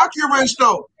throw in a monkey wrench,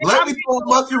 though. Let me throw a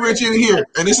monkey wrench in here.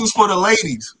 And this is for the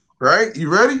ladies, right? You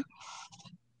ready?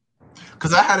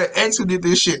 Because I had an ex who did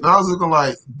this shit. And I was looking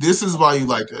like, this is why you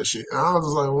like that shit. And I was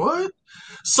just like, what?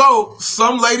 So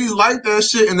some ladies like that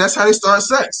shit, and that's how they start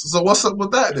sex. So what's up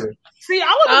with that then? See,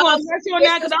 I wasn't going to touch you on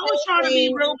that because I was trying to be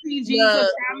thing. real PG because No,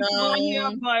 Travis was on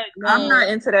here, but I'm not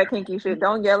into that kinky shit.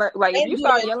 Don't yell at if you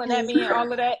start yelling at me and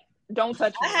all of that, don't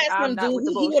touch me. I had some dude,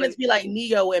 he wanted to be like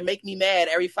Neo and make me mad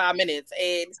every 5 minutes,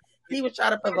 and he was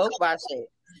trying to provoke my shit.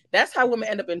 That's how women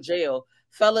end up in jail.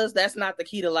 Fellas, that's not the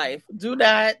key to life. Do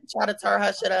not try to turn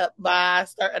her shit up by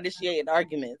start initiating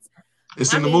arguments.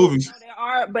 It's in the movies.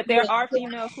 There are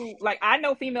females who I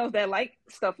know females that like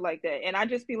stuff like that, and I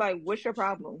just be like, "What's your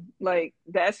problem?" Like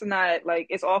that's not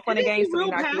it's all fun and games to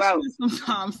knock you out.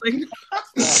 Sometimes,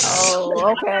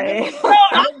 oh, okay.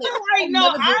 I'll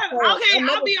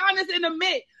be honest and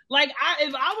admit,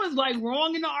 if I was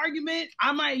wrong in the argument,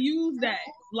 I might use that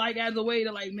as a way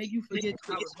to make you forget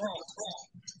I was wrong.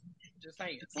 Just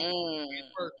saying, it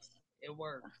works. It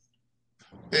works.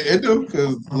 It do,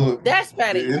 because look, that's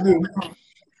petty.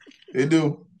 It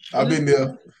do. I've been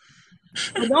there.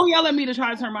 But don't yell at me to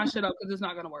try to turn my shit up because it's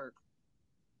not gonna work.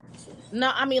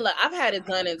 No, I mean, I've had it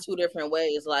done in 2 different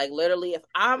ways. Literally, if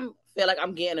I feel like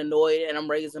I'm getting annoyed and I'm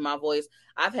raising my voice,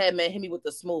 I've had men hit me with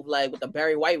the smooth, with the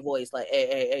Barry White voice,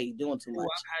 hey, you doing too much.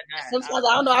 Sometimes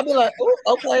I don't know. I'll be like, oh,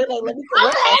 okay, let me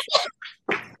correct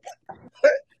myself.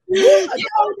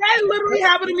 That literally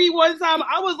happened to me one time.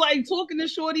 I was talking to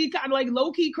Shorty, kind of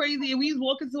low key crazy, and we was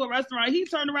walking to a restaurant. He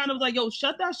turned around and was like, "Yo,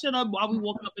 shut that shit up!" While we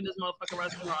walking up in this motherfucking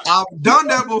restaurant. I've done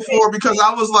that before because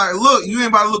I was like, "Look, you ain't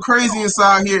about to look crazy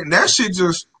inside here," and that shit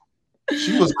just.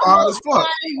 She was quiet as fuck.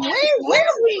 Where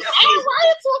we? Oh, why are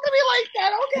you talking to me like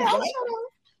that? Okay, I'll shut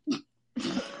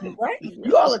up. Right?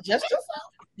 You all adjust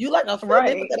yourself. You a friend,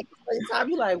 right? But at the same time,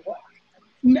 you what?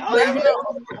 No,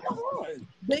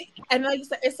 and like you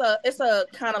said, it's a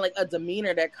kind of a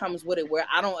demeanor that comes with it where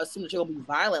I don't assume that you're gonna be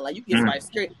violent. You get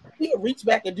scared, you can reach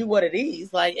back and do what it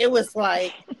is. It was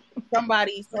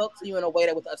somebody spoke to you in a way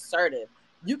that was assertive.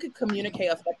 You could communicate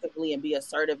effectively and be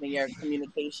assertive in your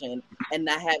communication and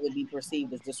not have it be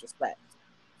perceived as disrespect.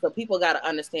 So people got to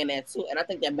understand that too. And I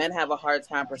think that men have a hard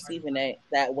time perceiving it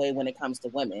that way when it comes to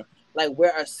women.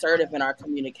 We're assertive in our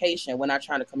communication. We're not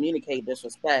trying to communicate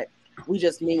disrespect. We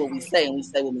just mean what we say, and we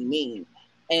say what we mean.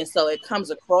 And so it comes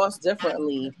across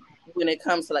differently when it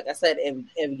comes to, like I said,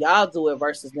 if y'all do it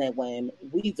versus then when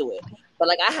we do it. But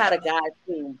I had a guy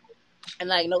too, and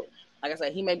no, like I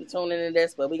said, he may be tuning into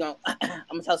this, but I'm gonna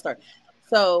tell a story.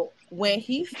 So when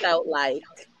he felt like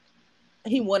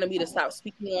he wanted me to stop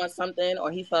speaking on something,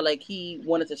 or he felt like he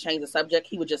wanted to change the subject,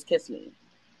 he would just kiss me.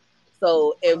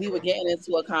 So if we were getting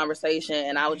into a conversation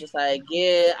and I was just like,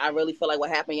 yeah, I really feel like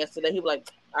what happened yesterday, he'd be like,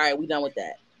 all right, we done with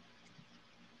that.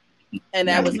 And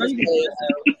that was his way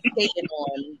of taking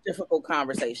on difficult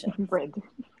conversation. I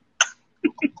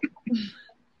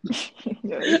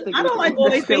don't like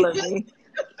all they faces.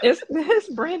 It's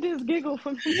Brandon's giggle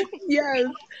for me. Yes.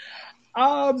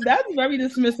 That's very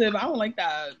dismissive. I don't like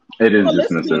that. It is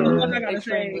dismissive. I gotta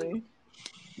say.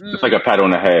 It's like a pat on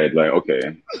the head,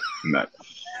 okay. Next.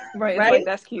 Right?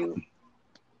 That's cute.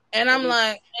 And I'm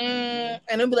and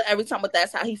it'll be every time, but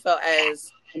that's how he felt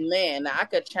as a man. Now I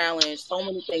could challenge so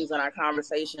many things in our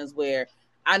conversations where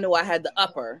I knew I had the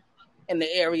upper in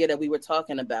the area that we were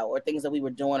talking about or things that we were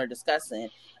doing or discussing.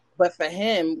 But for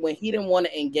him, when he didn't want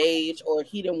to engage or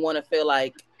he didn't want to feel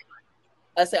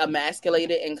let's say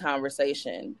emasculated in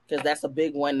conversation, because that's a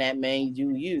big one that men do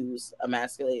use,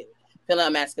 feeling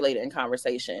emasculated in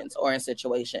conversations or in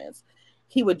situations.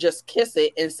 He would just kiss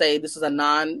it and say, this is a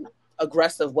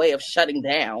non-aggressive way of shutting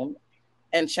down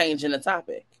and changing the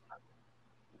topic.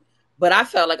 But I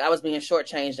felt like I was being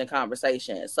shortchanged in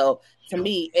conversation. So to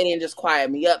me, it didn't just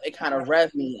quiet me up. It kind of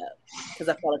revved me up because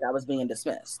I felt like I was being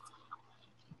dismissed.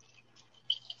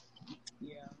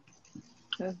 Yeah.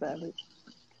 That's valid.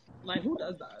 Who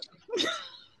does that?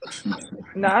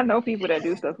 No, I know people that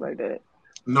do stuff like that.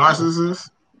 Narcissists?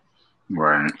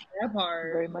 Right. That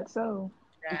part. Very much so.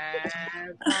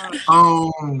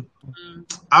 All right.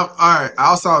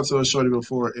 I was talking to a shorty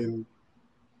before, and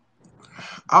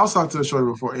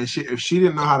if she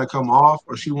didn't know how to come off,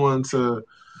 or she wanted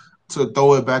to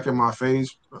throw it back in my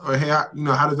face, or hey, how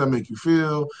does that make you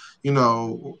feel?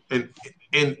 And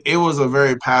it was a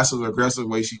very passive aggressive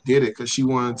way she did it because she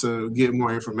wanted to get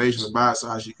more information about it, so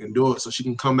how she can do it, so she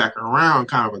can come back around,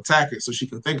 kind of attack it, so she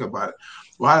can think about it.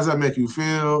 Well, how does that make you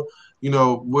feel?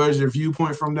 Where's your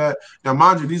viewpoint from that? Now,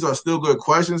 mind you, these are still good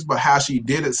questions, but how she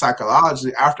did it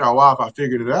psychologically, after a while, if I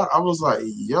figured it out, I was like,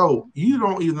 yo, you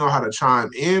don't even know how to chime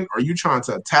in, or you trying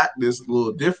to attack this a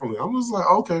little differently. I was like,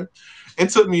 okay. It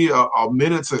took me a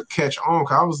minute to catch on,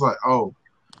 because I was like, oh,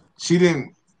 she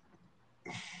didn't.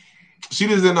 she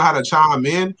just didn't know how to chime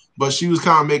in, but she was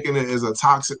kind of making it as a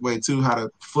toxic way too, how to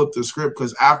flip the script.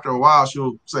 Because after a while,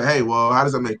 she'll say, "Hey, well, how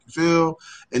does that make you feel?"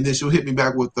 And then she'll hit me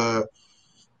back with the,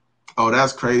 "Oh,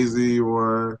 that's crazy,"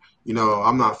 or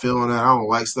 "I'm not feeling that. I don't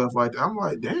like stuff like that." I'm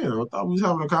like, damn, I thought we was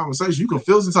having a conversation. You can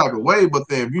feel some type of way, but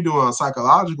then if you're doing a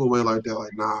psychological way like that,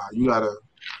 like, nah, you gotta.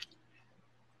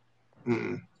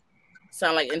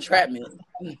 Sound like entrapment.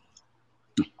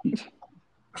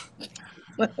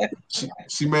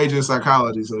 She majored in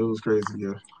psychology, so it was crazy.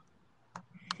 Yeah.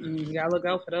 You gotta look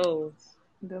out for those.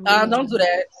 Don't do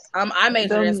that. I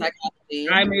majored in psychology.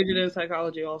 I majored in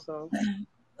psychology also.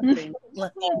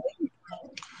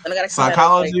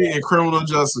 Psychology and criminal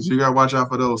justice. You gotta watch out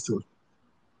for those two.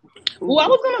 Well, I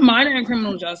was gonna minor in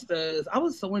criminal justice. I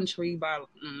was so intrigued by. I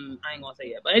ain't gonna say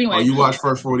it, but anyway. Oh, you watch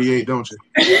First 48, don't you?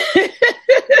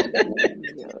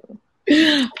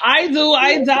 I do.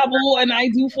 I dabble and I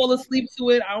do fall asleep to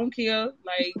it. I don't care.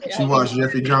 Like she watched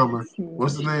Jeffrey Dahmer.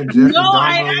 What's his name? Jeffrey Dahmer.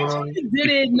 I actually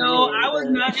didn't. No, I was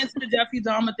not into the Jeffrey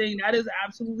Dahmer thing. That is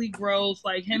absolutely gross.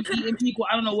 Like him eating people.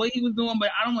 I don't know what he was doing,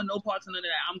 but I don't want no parts of none of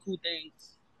that. I'm cool things.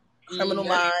 Criminal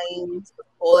Minds,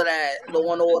 all of that.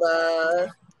 Law and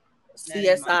Order,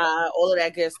 CSI, all of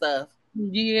that good stuff.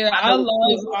 Yeah, I love.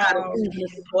 What's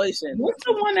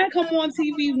the one that come on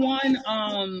TV?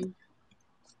 One.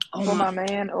 For My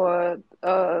Man or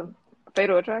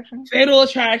Fatal Attraction? Fatal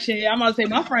Attraction. Yeah, I'm gonna say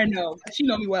my friend knows. She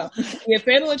know me well. Yeah,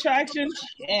 Fatal Attraction.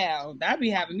 Yeah, that'd be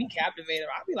having me captivated.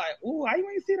 I'd be like, ooh, I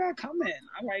didn't see that coming.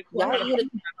 All right, cool.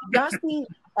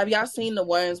 Have y'all seen the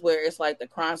ones where it's like the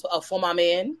crimes? For My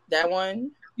Man, that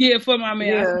one. Yeah, For My Man.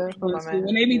 Yeah, For My Man.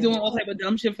 When they be doing all type of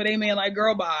dumb shit for they man, like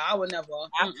girl, bye. I would never.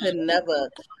 I could never.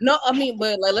 No, I mean,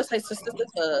 but like, let's say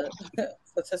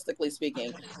statistically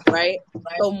speaking, right?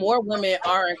 So more women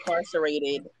are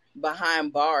incarcerated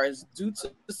behind bars due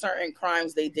to certain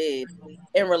crimes they did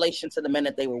in relation to the men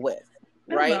that they were with,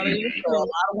 right? So a lot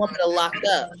of women are locked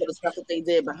up for the stuff that they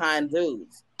did behind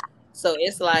dudes. So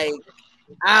it's like,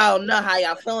 I don't know how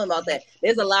y'all feeling about that.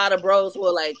 There's a lot of bros who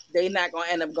are like, they not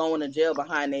gonna end up going to jail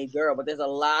behind a girl, but there's a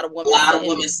lot of women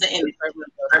sitting.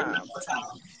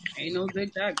 Ain't no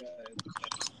dick that good.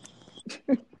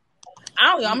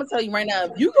 I'm gonna tell you right now,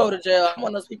 if you go to jail, I'm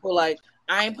one of those people like,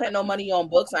 I ain't putting no money on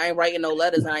books, I ain't writing no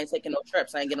letters, I ain't taking no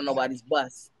trips, I ain't getting on nobody's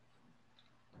bus.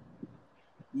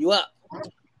 You up?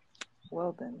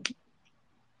 Well then.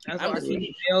 That's why I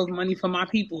keep jail's money for my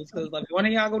peoples, because like one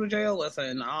of y'all go to jail,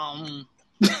 listen, y'all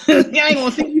ain't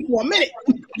gonna see me for a minute.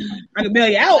 I can bail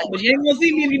you out, but you ain't gonna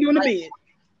see me if you're doing the bid.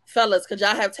 Fellas, could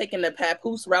y'all have taken the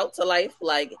papoose route to life?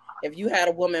 Like, if you had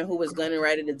a woman who was getting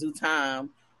ready to do time,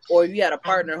 or if you had a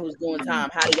partner who's doing time,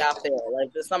 how do y'all feel?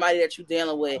 Like, there's somebody that you're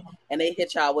dealing with, and they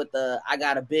hit y'all with the, I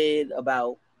got a bid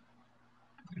about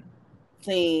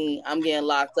saying I'm getting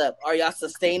locked up. Are y'all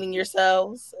sustaining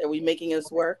yourselves? Are we making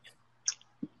this work?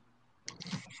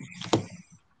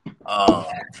 I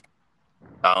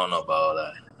don't know about all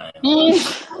that.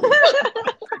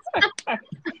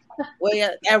 Well, yeah,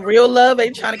 that real love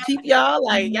ain't trying to keep y'all.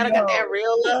 Like, y'all got that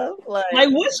real love. Like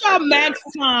what's y'all max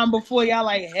time before y'all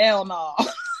like, hell no?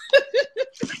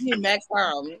 He max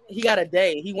time. He got a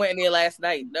day. He went in there last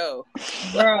night. No.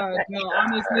 Bruh, no,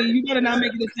 honestly, you better not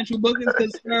make it essential bookings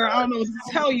because, I don't know what to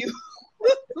tell you.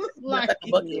 Like,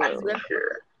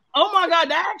 oh my God,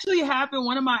 that actually happened.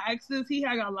 One of my exes, he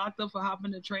had got locked up for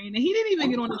hopping the train, and he didn't even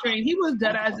get on the train. He was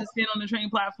dead ass just standing on the train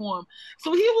platform.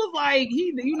 So he was like,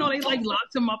 they like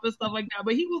locked him up and stuff like that.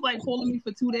 But he was like calling me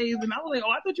for 2 days, and I was like,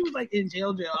 oh, I thought you was like in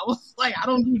jail. I was like, I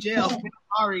don't do jail.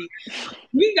 Sorry,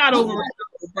 we got over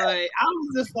it, but I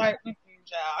was just like, I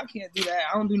can't do that.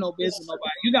 I don't do no business with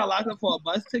nobody. You got locked up for a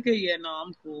bus ticket? Yeah, no,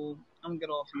 I'm cool. I'm good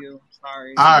off you.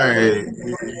 Sorry. All right,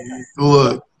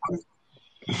 look.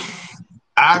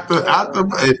 After I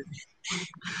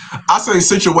say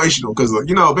situational because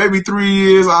maybe 3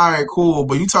 years, all right, cool.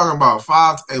 But you talking about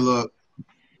 5? Hey, look,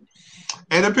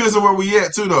 it depends on where we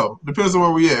at too, though. Depends on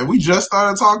where we at. If we just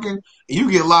started talking, and you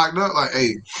get locked up, like,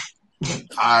 hey,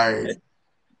 all right,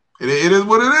 it is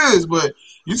what it is. But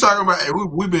you talking about, hey,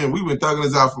 we've been thugging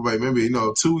this out for like maybe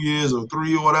 2 years or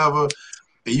 3 or whatever,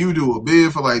 and you do a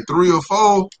bid for like 3 or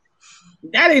 4.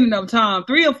 That ain't enough time.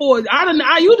 3 or 4.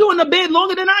 Are you doing a bid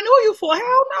longer than I knew you for?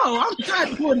 Hell no. I'm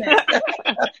not doing that.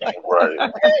 Right.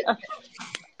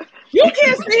 You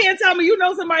can't sit here and tell me you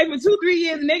know somebody for 2-3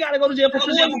 years and they got to go to jail for 4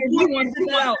 years. You want to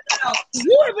sit out.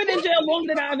 You have been in jail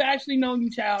longer than I've actually known you,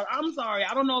 child. I'm sorry.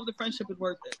 I don't know if the friendship is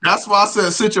worth it. That's why I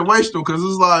said situational, because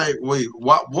it's like, wait,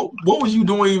 what was you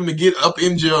doing even to get up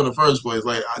in jail in the first place?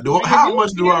 Like, how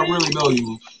much do I really know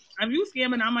you? If you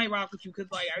scamming, I might rock with you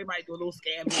because like everybody do a little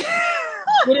scam.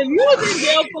 But if you was in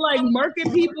jail for like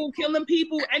murking people, killing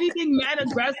people, anything mad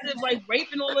aggressive, like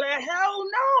raping, all of that, hell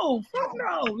no, fuck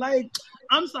no. Like,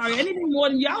 I'm sorry, anything more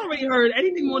than y'all already heard,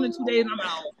 anything more than 2 days, I'm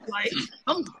out. Like,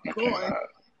 I'm going.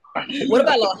 What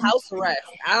about a little house arrest?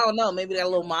 I don't know. Maybe that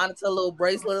little monitor, little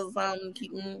bracelet or something.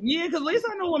 Keeping. Yeah, because at least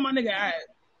I know where my nigga at.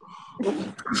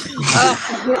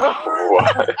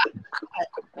 What?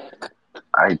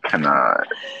 I cannot.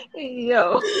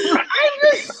 Yo. I'm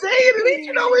just saying, at least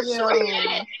you know where Shorty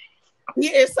at.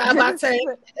 He inside my tank.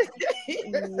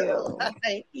 Yo.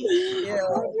 Yeah.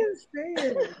 I'm just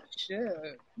saying.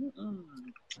 Shit.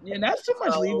 Yeah, that's too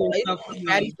much legal stuff for me.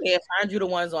 Maddie said, find you the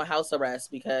ones on house arrest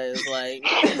because, like,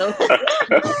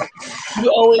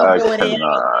 you always do it in.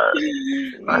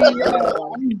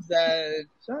 I'm dead.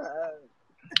 Shut up.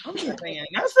 I'm just saying.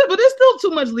 That's it, but there's still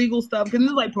too much legal stuff because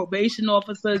there's like probation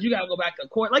officers. You gotta go back to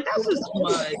court. Like, that's just too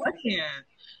much. I can't.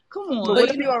 Come on. But what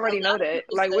if you already know that?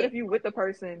 Like, what if you with the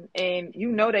person and you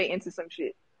know they into some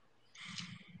shit?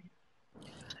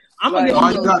 I'm Why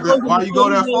you go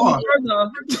that far?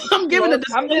 I'm giving it.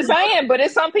 I'm just saying, but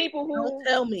it's some people who don't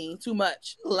tell me too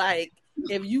much. Like,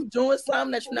 if you doing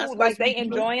something that you're not like, they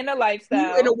enjoying the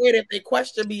lifestyle. In a way that they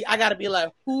question me, I gotta be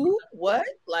like, who, what,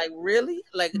 like, really,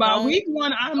 like. By week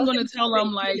 1, I'm gonna tell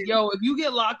them like, yo, if you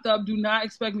get locked up, do not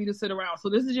expect me to sit around. So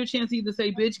this is your chance to either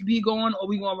say, bitch, be going, or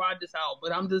we gonna ride this out.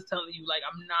 But I'm just telling you, like,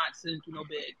 I'm not sitting through no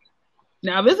bid.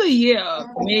 Now, if it's a year,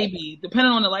 maybe,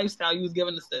 depending on the lifestyle you was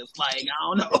giving us this, like, I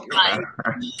don't know. Like,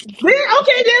 then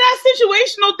that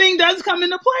situational thing does come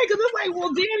into play, because it's like,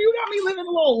 well, damn, you got me living a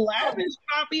little lavish,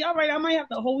 Poppy. All right, I might have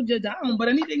to hold you down, but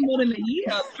anything more than a year,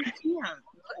 I can't.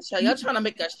 So y'all trying to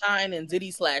make a Shine and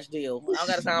Diddy / deal. I don't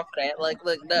got time for that. Like,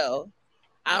 look, no.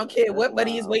 I don't care what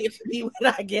buddy is waiting for me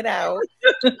when I get out.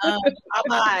 I'm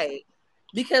high.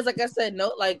 Because, like I said,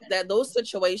 those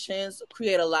situations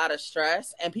create a lot of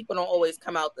stress, and people don't always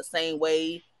come out the same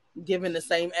way, giving the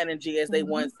same energy as they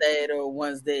once said or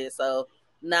once did. So,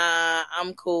 nah,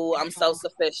 I'm cool. I'm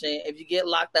self-sufficient. If you get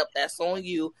locked up, that's on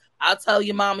you. I'll tell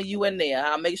your mama you in there.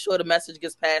 I'll make sure the message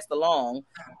gets passed along.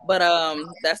 But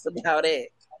that's about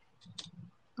it.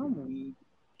 I'm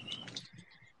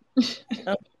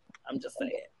just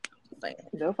saying.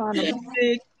 They'll find them.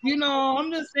 You know,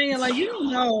 I'm just saying, like, you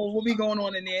don't know what be going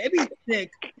on in there. It be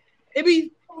sick. It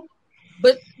be.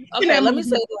 But okay, let me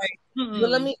say,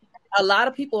 a lot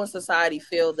of people in society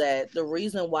feel that the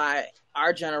reason why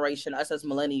our generation, us as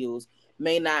millennials,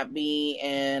 may not be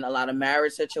in a lot of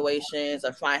marriage situations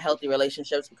or find healthy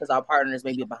relationships because our partners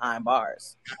may be behind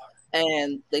bars.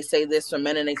 And they say this for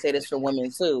men and they say this for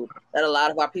women too, that a lot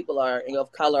of our people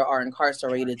of color are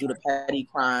incarcerated due to petty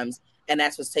crimes, and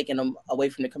that's what's taking them away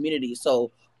from the community.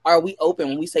 So are we open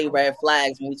when we say red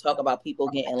flags, when we talk about people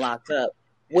getting locked up?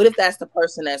 What if that's the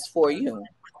person that's for you?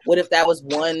 What if that was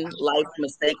one life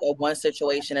mistake or one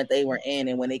situation that they were in,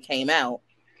 and when they came out,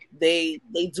 they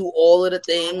do all of the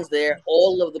things, they're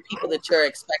all of the people that you're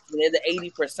expecting, they're the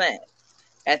 80%.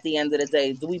 At the end of the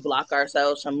day, do we block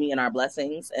ourselves from meeting our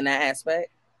blessings in that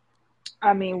aspect?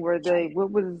 I mean,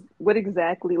 what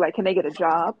exactly, like, can they get a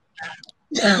job?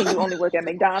 Can you only work at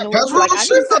McDonald's? That's real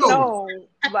shit, though.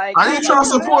 Like, I ain't trying to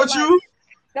support you.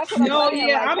 That's what I'm saying.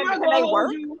 Yeah, like, I'm not can they gonna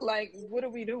work? you. Like, what are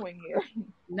we doing here?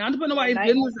 Not to put nobody's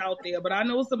business out there, but I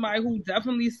know somebody who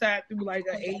definitely sat through like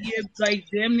an 8-year, like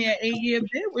damn near 8-year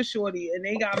bid with Shorty, and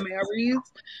they got married,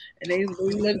 and they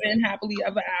living happily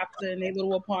ever after in their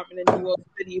little apartment in New York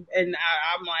City. And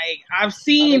I'm like, I've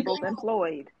seen. Are they both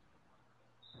employed?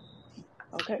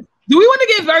 Okay. Do we want to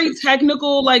get very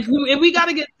technical? Like, if we got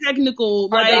to get technical,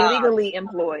 are like, they legally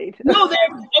employed? No, they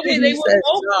were both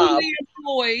legally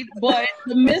employed, but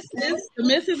the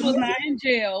missus was not in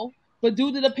jail. But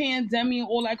due to the pandemic and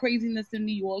all that craziness in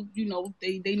New York, you know,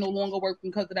 they no longer work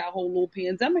because of that whole little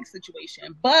pandemic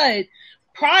situation. But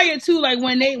prior to, like,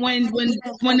 when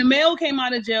the male came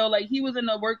out of jail, like, he was in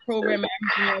a work program and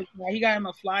everything like, he got him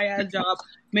a fly ass job,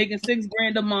 making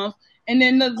 $6,000 a month. And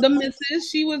then the missus,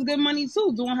 she was good money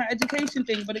too, doing her education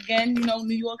thing. But again, you know,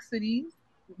 New York City,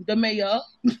 the mayor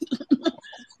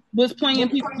was playing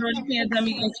people during the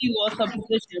pandemic, and she lost her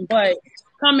position. But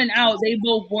coming out, they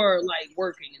both were like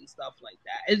working and stuff like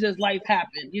that. It's just life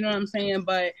happened, you know what I'm saying?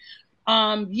 But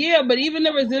yeah, but even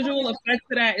the residual effect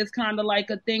to that is kind of like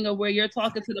a thing of where you're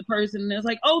talking to the person and it's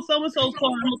like, oh, so-and-so's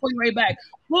calling, I'm gonna call you right back.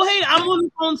 Well, hey, I'm on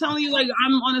the phone telling you, like,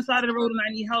 I'm on the side of the road and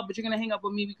I need help, but you're gonna hang up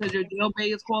with me because your jail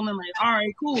pay is calling. Like, all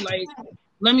right, cool, like,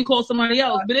 let me call somebody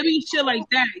else. But it be shit like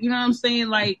that, you know what I'm saying?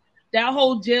 Like, that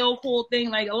whole jail call thing,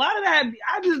 like, a lot of that,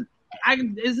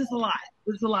 it's just a lot.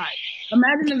 It's a lot.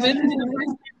 Imagine if it's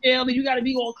in jail and you got to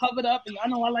be all covered up, and y'all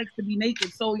know I like to be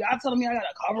naked, so y'all telling me I got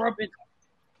to cover up and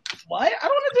what? I don't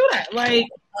want to do that. Like,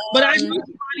 but I know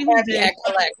somebody who did.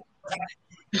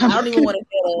 I don't even want to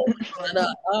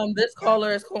get this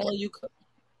caller is calling you.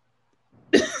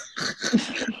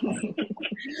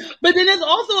 But then there's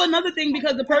also another thing,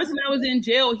 because the person that was in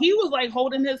jail, he was like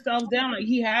holding himself down. Like,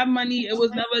 he had money. It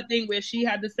was never a thing where she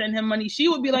had to send him money. She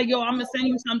would be like, yo, I'm gonna send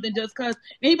you something just cause.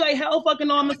 And he'd be like, hell fucking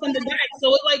no, I'm gonna send it back.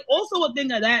 So it's like also a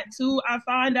thing of that too. I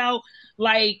find out,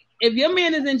 like, if your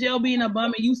man is in jail being a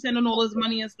bum and you sending all this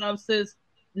money and stuff, sis,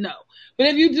 no. But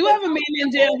if you do have a man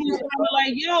in jail who's kind of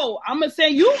like, yo, I'm gonna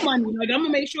send you money, like I'm gonna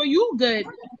make sure you good,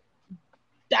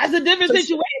 that's a different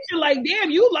situation. Like, damn,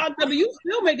 you locked up and you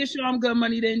still making sure I'm good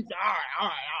money, then all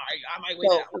right. I might wait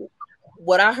out.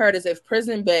 What I heard is if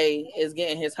Prison Bay is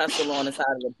getting his hustle on the side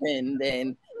of the pen,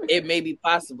 then it may be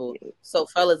possible. So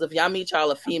fellas, if y'all meet y'all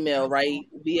a female, right,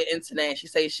 via internet, she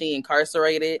say she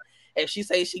incarcerated, if she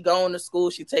say she going to school,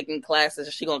 she taking classes,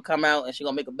 and she gonna come out and she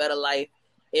gonna make a better life,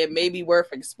 it may be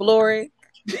worth exploring.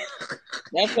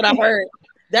 That's what I heard.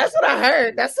 That's what I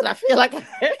heard. That's what I feel like I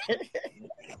heard.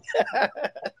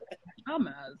 I'm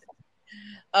mad.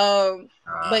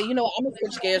 But I'm gonna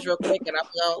switch gears real quick, and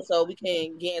so we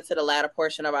can get into the latter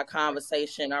portion of our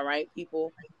conversation. All right,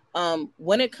 people.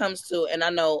 When it comes to, and I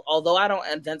know, although I don't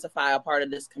identify a part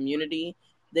of this community,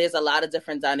 there's a lot of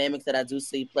different dynamics that I do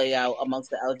see play out amongst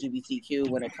the LGBTQ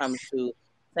when it comes to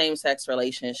same-sex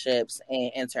relationships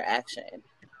and interaction.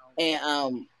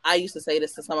 And I used to say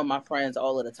this to some of my friends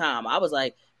all of the time. I was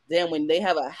like, damn, when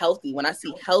I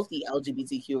see healthy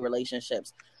LGBTQ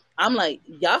relationships, I'm like,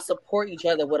 y'all support each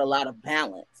other with a lot of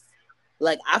balance.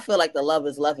 Like, I feel like the love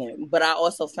is loving, but I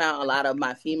also found a lot of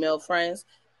my female friends,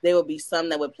 there would be some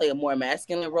that would play a more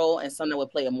masculine role and some that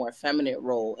would play a more feminine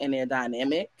role in their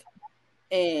dynamic.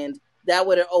 And that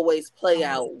wouldn't always play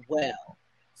out well.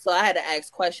 So I had to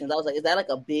ask questions. I was like, is that like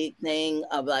a big thing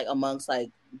of like amongst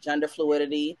like gender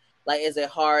fluidity? Like, is it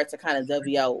hard to kind of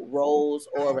divvy out roles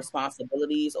or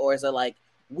responsibilities? Or is it like,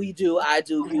 we do, I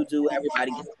do, you do,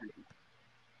 everybody gets it?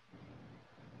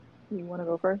 You want to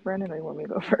go first, Brandon, or you want me to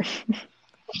go first?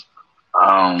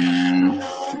 I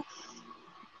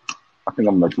think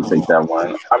I'm gonna let you take that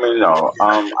one. I mean, no.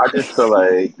 I just feel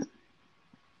like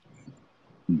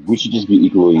we should just be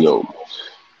equally yoked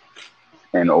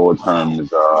in all terms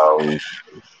of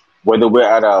whether we're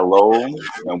at our low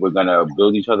and we're gonna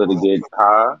build each other to get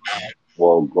high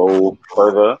or go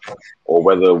further, or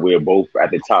whether we're both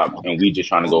at the top and we just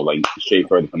trying to go like straight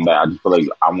further from that. I just feel like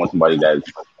I want somebody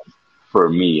that's for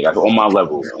me, like on my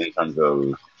level in terms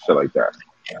of shit like that.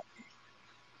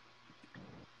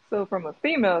 So from a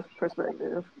female's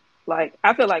perspective, like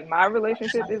I feel like my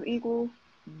relationship is equal,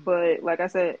 but like I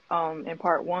said, in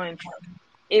part one,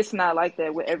 it's not like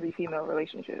that with every female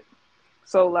relationship.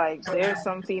 So like there's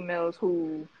some females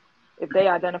who, if they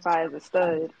identify as a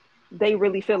stud, they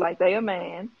really feel like they a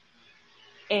man.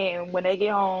 And when they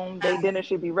get home, their dinner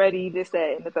should be ready, this,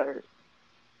 that, and the third.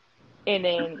 And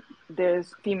then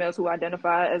there's females who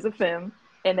identify as a femme,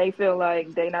 and they feel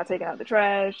like they not taking out the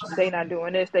trash, they not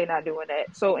doing this, they not doing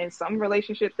that. So in some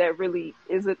relationships, that really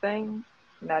is a thing.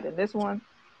 Not in this one,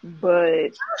 but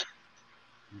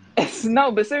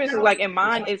but seriously, like in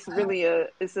mine, it's really I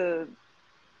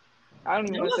don't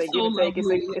even want to say give and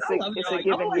take. It's a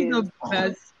give and give. The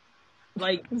best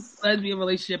like lesbian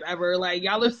relationship ever. Like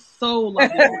y'all are so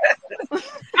lovely.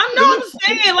 I'm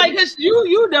saying like, cause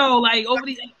you know, like over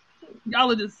the.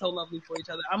 Y'all are just so lovely for each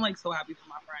other. I'm like so happy for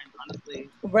my friends, honestly.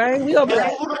 Right? We all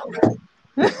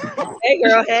Hey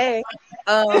girl, hey.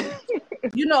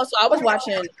 So I was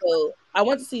watching, so I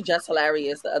went to see Just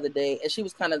Hilarious the other day, and she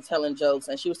was kind of telling jokes,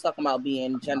 and she was talking about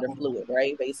being gender fluid,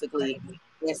 right? Basically,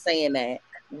 and saying that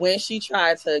when she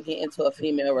tried to get into a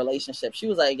female relationship, she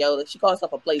was like, yo, she calls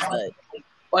herself a place stud.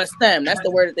 Or STEM. That's the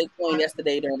word that they coined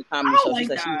yesterday during the comedy show. She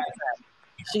said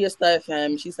she a stud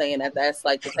femme. She's saying that that's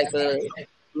like the type of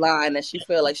line that she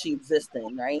feel like she exists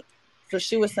in, right? So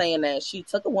she was saying that she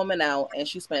took a woman out and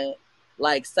she spent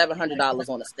like $700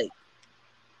 on a steak,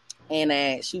 and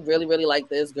that she really, really liked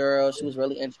this girl. She was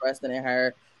really interested in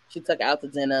her. She took her out to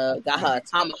dinner, got her a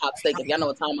tomahawk steak. If y'all know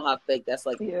a tomahawk steak, that's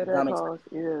like yeah.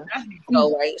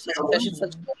 So right, so she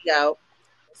took somebody out,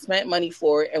 spent money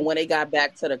for it, and when they got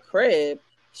back to the crib,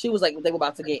 she was like, they were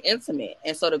about to get intimate,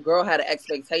 and so the girl had an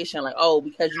expectation like, oh,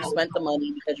 because you spent the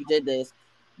money, because you did this,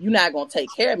 you're not gonna take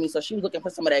care of me. So she was looking for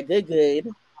some of that good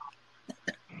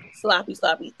sloppy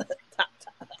top.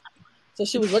 So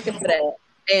she was looking for that,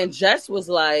 and Jess was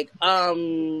like,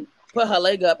 put her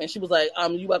leg up, and she was like,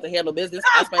 you about to handle business?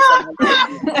 I spent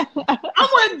 $700. I'm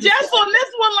with Jess on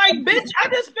this one, like, bitch, I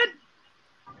just spent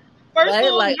First Right?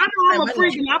 off, Like, I know I'm a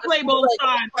freak and I play both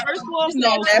sides. First off,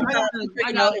 no,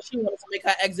 I got she wanted to make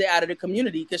her exit out of the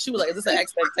community because she was like, "Is this an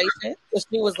expectation?" Because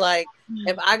she was like,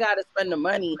 "If I got to spend the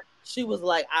money," she was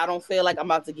like, "I don't feel like I'm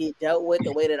about to get dealt with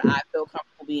the way that I feel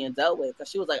comfortable being dealt with." Because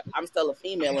she was like, "I'm still a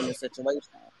female in this situation,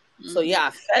 so yeah,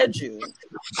 I fed you,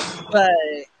 but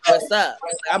what's up?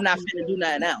 Like, I'm not finna do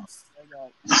nothing else."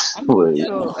 Wait,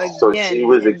 so she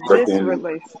was expecting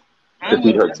to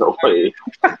be her toy.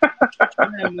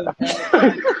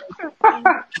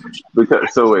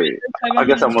 Because so wait, I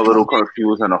guess I'm a little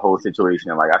confused on the whole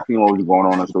situation. Like I seen what was going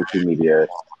on social media.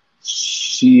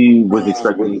 She was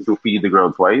expecting to feed the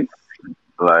girl twice.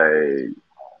 Like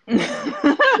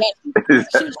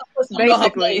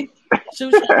basically. She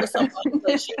was trying to put something on her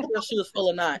plate. She was full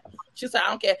of nine. She said, "I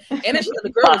don't care." And then she said the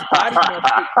girl was body she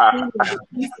didn't get a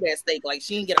piece of that steak. Like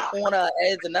she didn't get a corner, or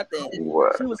edge, or nothing.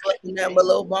 What? She was looking nothing but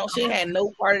little bone. She had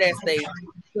no part of that steak.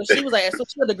 So she was like, so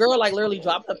the girl like literally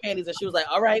dropped her panties and she was like,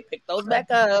 "All right, pick those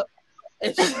back up."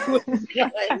 And she was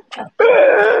like,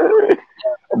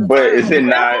 but is it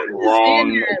not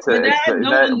wrong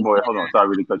boy, hold on,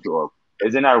 sorry to cut you off.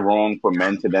 Isn't that wrong for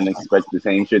men to then expect the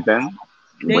same shit then?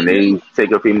 When they take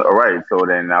a female, all right, so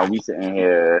then now we sitting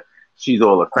here, she's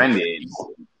all offended,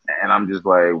 and I'm just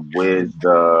like, where's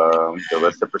the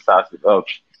reciprocity? Oh,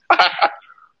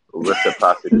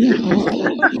 reciprocity.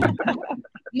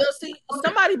 no, see,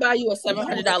 somebody buy you a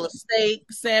 $700 steak,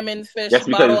 salmon, fish. Yes,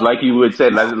 because bottle. Like you would say,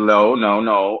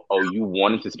 no. Oh, you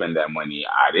wanted to spend that money.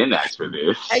 I didn't ask for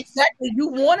this. Exactly, you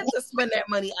wanted to spend that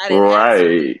money. I didn't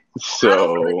right. Ask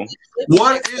so,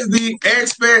 what is the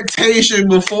expectation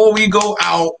before we go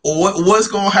out, or what's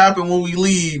gonna happen when we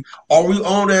leave? Are we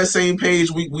on that same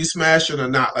page? We smash it or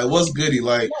not? Like, what's goody?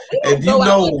 Like, if you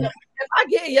know, if I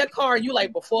get in your car, you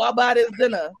like before I buy this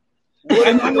dinner.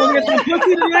 Am I gonna get some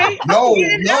pussy tonight? No.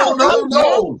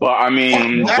 But I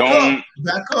mean,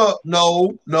 back up.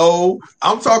 No.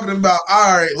 I'm talking about,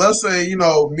 all right, let's say,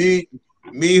 me,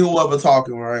 whoever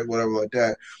talking, right? Whatever like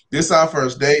that. This our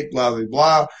first date, blah, blah,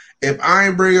 blah. If I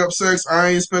ain't bring up sex, I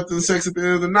ain't expecting sex at the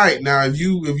end of the night. Now, if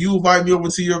you invite me over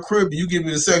to your crib and you give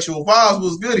me the sexual vibes,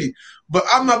 was goody. But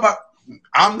I'm not about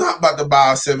to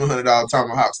buy a $700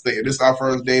 tomahawk steak. This is our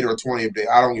first date or 20th date.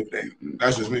 I don't give a damn.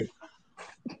 That's just me.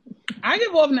 I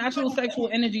give off natural sexual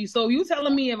energy. So you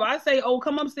telling me if I say, "Oh,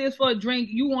 come upstairs for a drink,"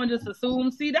 you want to just assume?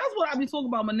 See, that's what I be talking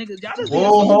about, my niggas. Y'all just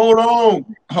hold on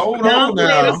now.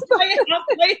 Look,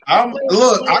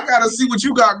 I gotta see what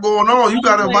you got going on. You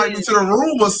gotta invite me to the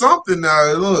room or something.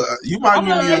 Now, look, you might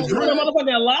give me a drink. In the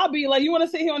motherfucking lobby, like you want to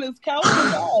sit here on this couch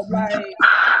and all, like.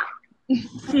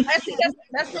 I think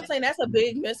that's what I'm saying. That's a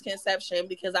big misconception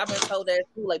because I've been told that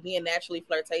too, like being naturally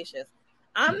flirtatious.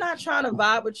 I'm not trying to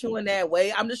vibe with you in that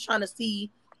way. I'm just trying to see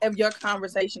if your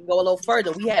conversation go a little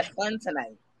further. We had fun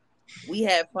tonight.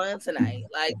 Like,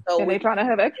 so and they trying to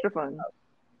have extra fun.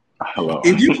 Hello.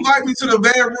 If you invite me to the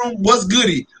bedroom, what's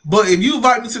goody? But if you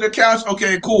invite me to the couch,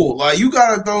 okay, cool. Like you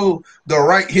gotta throw the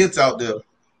right hits out there.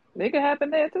 They could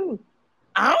happen there too.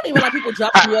 I don't even like people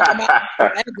dropping me off my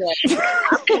address. I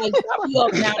like drop you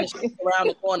off down the street around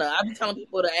the corner. I be telling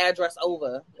people the address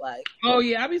over. Like, oh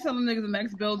yeah, I be telling niggas the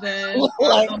next building,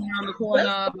 like around the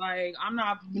corner. Like, I'm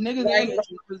not niggas.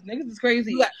 Niggas is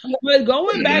crazy. But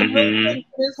going back to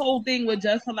this whole thing with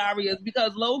just hilarious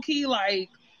because low key, like.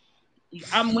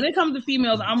 When it comes to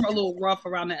females, I'm a little rough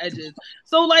around the edges.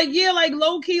 So like, yeah, like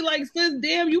low key, like sis,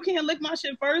 damn, you can't lick my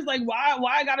shit first. Like, why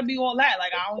I gotta be all that?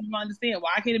 Like, I don't even understand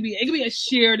why can't it be? It can be a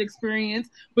shared experience,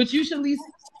 but you should at least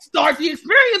start the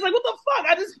experience. Like, what the fuck?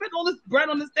 I just spent all this bread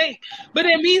on the steak. But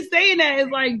then me saying that is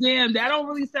like, damn, that don't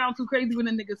really sound too crazy when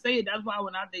the niggas say it. That's why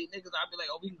when I date niggas, I be like,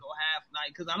 oh, we can go half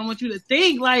night because I don't want you to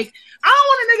think like I don't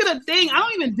want a nigga to think. I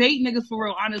don't even date niggas for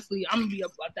real. Honestly, I'm gonna be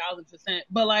up 1,000%.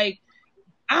 But like.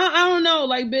 I don't know,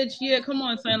 like, bitch, yeah, come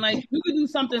on, son. Like, you could do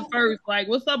something first. Like,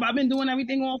 what's up? I've been doing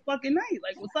everything all fucking night.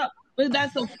 Like, what's up? But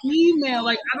that's a female.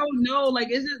 Like, I don't know. Like,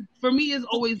 it's just, for me, it's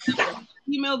always different.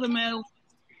 Females and males,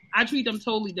 I treat them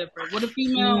totally different. With a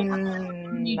female,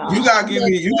 you gotta give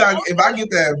me. If I get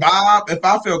that vibe, if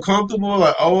I feel comfortable,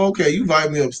 like, oh, okay, you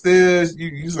invite me upstairs.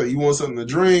 You say you want something to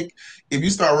drink. If you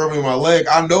start rubbing my leg,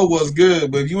 I know what's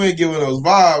good. But if you ain't giving those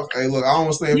vibes, hey, look, I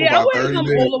don't stay for about 30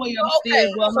 minutes. All the way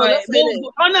upstairs,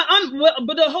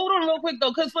 but hold on real quick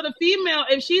though, because for the female,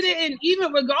 if she didn't,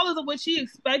 even regardless of what she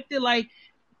expected, like.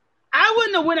 I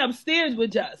wouldn't have went upstairs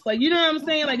with Jess. Like, you know what I'm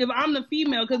saying? Like, if I'm the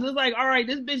female, because it's like, all right,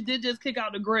 this bitch did just kick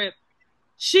out the grip.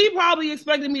 She probably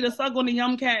expected me to suck on the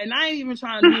yum cat, and I ain't even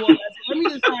trying to do all that. So let me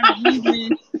just find a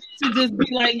reason to just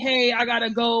be like, hey, I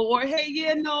gotta go, or hey,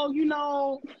 yeah, no,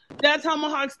 that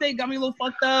tomahawk steak got me a little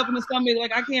fucked up in the stomach.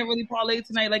 Like, I can't really parlay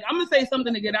tonight. Like, I'm gonna say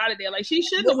something to get out of there. Like, she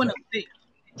shouldn't have went upstairs.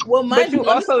 Well, but you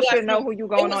also should know who you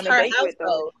going on a date with,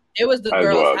 though. It was the That's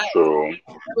girl's what house. true.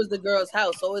 It was the girl's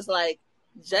house. So it's like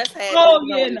Jess had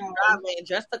and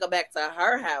Jess took her back to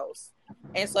her house.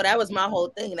 And so that was my whole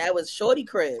thing. That was Shorty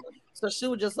crib. So she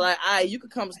was just like, all right, you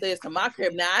could come upstairs to my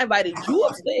crib. Now I invited you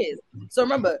upstairs. So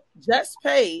remember, Jess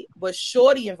paid, but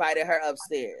Shorty invited her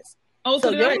upstairs. Oh,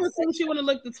 so then I'm gonna assume she wanna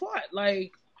lick the twat.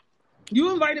 Like,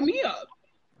 you invited me up.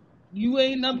 You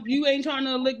ain't trying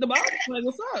to lick the box. Like,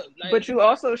 what's up? Like, but you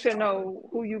also should know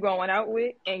who you going out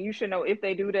with, and you should know if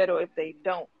they do that or if they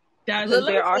don't.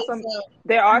 There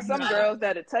are some girls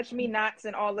that'll touch me knots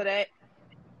and all of that.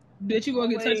 Bitch, you gonna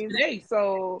get touched today.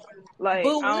 So, like,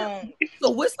 so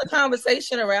what's the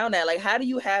conversation around that? Like, how do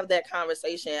you have that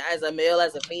conversation as a male,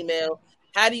 as a female?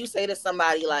 How do you say to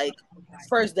somebody, like,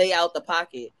 first day out the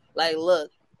pocket, like,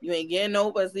 look, you ain't getting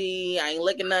no pussy, I ain't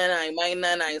licking nothing, I ain't biting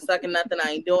nothing, I ain't sucking nothing, I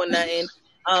ain't doing nothing.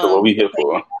 So what we here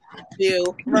for?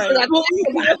 Right.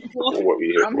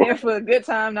 I'm here for a good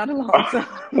time, not a long time.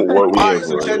 What we here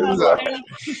for?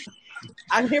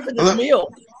 I'm here for this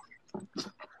meal.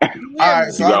 All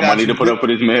right, so you got money to put up for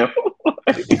this meal?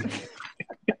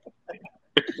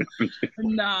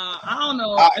 Nah, I don't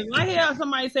know. If I hear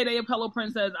somebody say they a pillow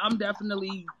princess, I'm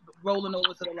definitely rolling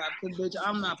over to the left. Because, bitch,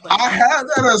 I'm not playing. I had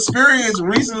that experience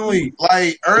recently,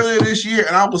 like earlier this year,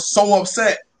 and I was so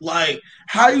upset. Like,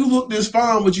 how you look this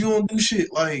fine, but you don't do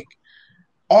shit? Like,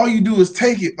 all you do is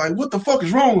take it. Like, what the fuck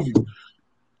is wrong with you?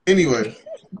 Anyway,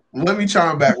 let me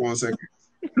chime back 1 second.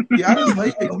 Yeah, I just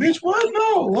like, bitch, what?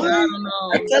 No, what? I don't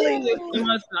know. I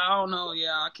don't know.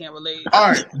 Yeah, I can't relate.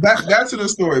 All right, back to the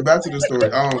story.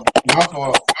 My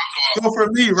fault. So for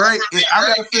me, right, I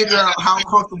gotta figure out how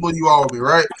comfortable you are with me,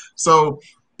 right? So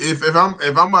if I'm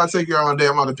about to take you out on a date,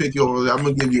 I'm about to pick you over. I'm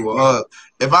gonna give you a hug.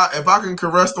 If I can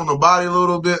caress on the body a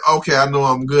little bit, okay, I know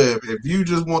I'm good. If you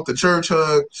just want the church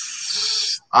hug,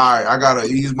 all right, I gotta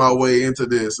ease my way into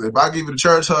this. If I give you the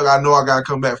church hug, I know I gotta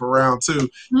come back for round 2.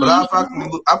 But if I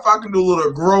can do a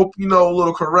little grope, a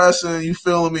little caressing, you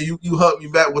feeling me? You hug me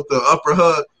back with the upper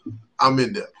hug, I'm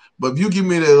in there. But if you give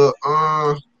me the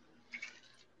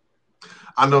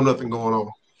I know nothing going on.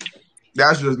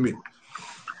 That's just me.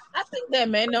 I think that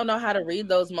men don't know how to read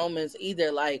those moments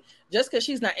either. Like, just because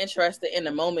she's not interested in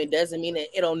the moment doesn't mean that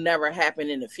it'll never happen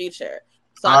in the future.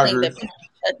 So I think that people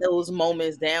shut those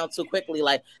moments down too quickly.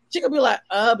 Like, she could be like,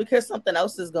 because something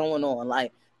else is going on.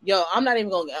 Like, yo, I'm not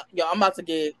even going to, I'm about to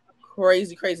get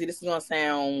crazy. This is going to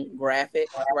sound graphic,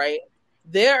 right?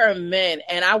 There are men,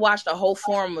 and I watched a whole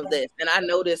forum of this, and I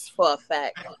know this for a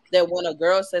fact, that when a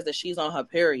girl says that she's on her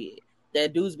period,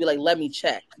 that dudes be like, let me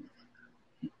check.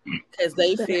 Because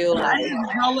they feel like,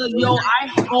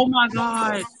 oh my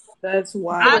God. That's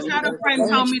wild. I had a friend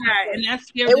tell me that, and that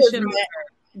scared the shit out of her.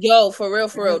 Yo, for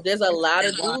real. There's a lot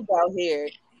of dudes out here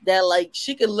that, like,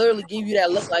 she could literally give you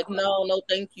that look like, no,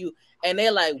 thank you. And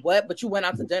they're like, what? But you went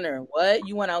out to dinner. What?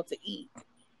 You went out to eat.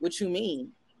 What you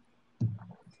mean?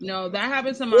 No, that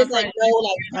happens to my There's friend. like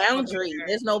no boundary.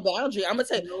 There's no boundary. I'm gonna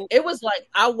tell you, it was like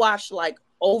I watched like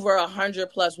over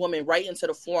 100+ women write into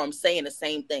the forum saying the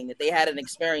same thing, that they had an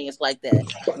experience like that.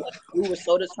 Like, we were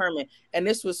so determined, and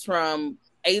this was from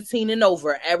 18 and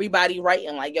over. Everybody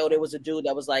writing like, yo, there was a dude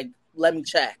that was like, let me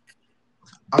check.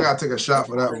 I gotta take a shot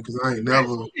for that one because I ain't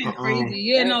never crazy.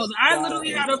 Yeah, no, I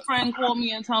literally had a friend call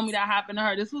me and tell me that happened to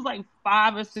her. This was like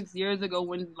 5 or 6 years ago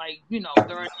when, like, during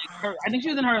like I think she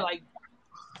was in her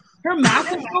her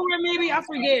master's program, maybe, I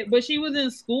forget, but she was in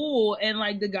school, and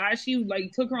like the guy, she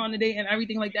like took her on a date and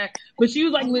everything like that, but she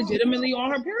was like legitimately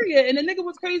on her period, and the nigga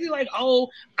was crazy, like, oh,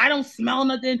 I don't smell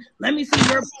nothing, let me see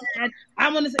your pad,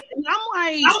 I want to say, and I'm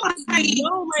like,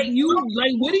 yo, like, you,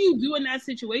 like, what do you do in that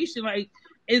situation? Like,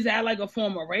 is that like a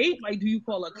form of rape? Like, do you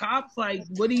call a cops? Like,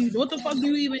 what the fuck do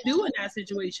you even do in that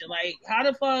situation? Like, how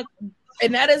the fuck?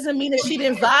 And that doesn't mean that she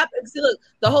didn't vibe. See, look,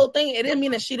 the whole thing, it didn't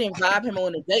mean that she didn't vibe him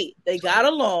on a date. They got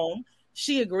along.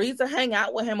 She agreed to hang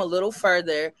out with him a little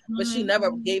further, but she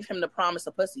never gave him the promise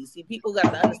of pussy. See, people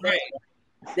got to understand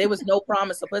there was no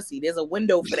promise of pussy. There's a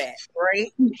window for that,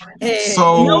 right? And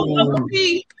so no double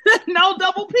P. No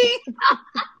double P.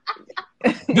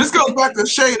 This goes back to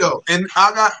Shay though, and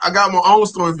I got my own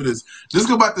story for this. This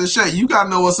goes back to Shay. You gotta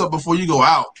know what's up before you go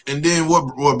out, and then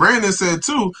what Brandon said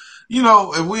too.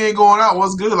 If we ain't going out,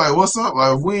 what's good? Like, what's up?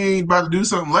 Like, if we ain't about to do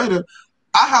something later.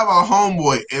 I have a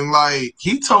homeboy, and like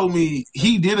he told me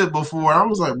he did it before. I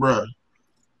was like, bruh,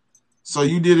 so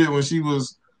you did it when she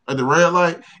was at the red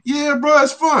light? Yeah, bro,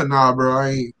 it's fun. Nah, bro,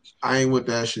 I ain't with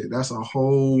that shit. That's a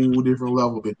whole different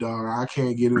level, big dog. I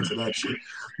can't get into that shit.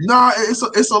 Nah,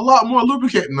 it's a lot more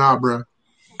lubricating, nah, bro.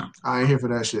 I ain't here for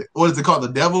that shit. What is it called? The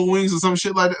devil wings or some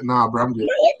shit like that? Nah, bro, I'm good.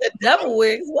 The devil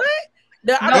wings? What?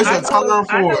 No, There's a time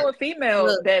I know for a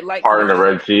female that likes Part of the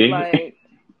Red Sea. like,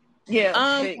 yeah,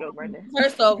 there you go, Brandon.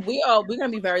 First off, we're gonna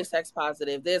be very sex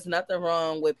positive. There's nothing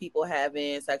wrong with people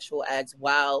having sexual acts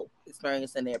while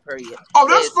experiencing their period. Oh,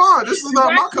 that's fine. This is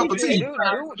not my cup of tea.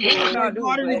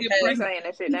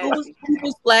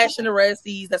 People splash in the Red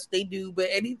Seas. That's what they do. But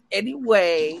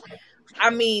anyway, I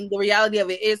mean, the reality of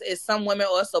it is some women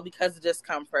also, because of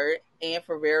discomfort and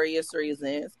for various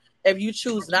reasons, if you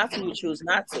choose not to, you choose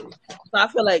not to. So I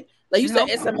feel like you said,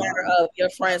 it's a matter of your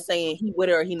friend saying he with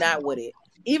it or he not with it.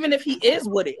 Even if he is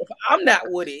with it, if I'm not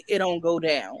with it, it don't go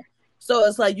down. So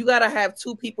it's like you gotta have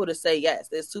two people to say yes.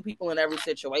 There's two people in every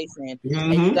situation, and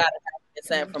you gotta have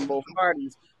consent from both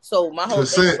parties. So my whole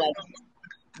thing is like,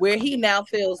 where he now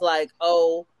feels like,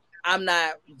 oh, I'm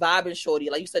not vibing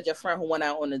shorty. Like you said, your friend who went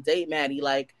out on a date, Maddie,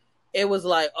 like it was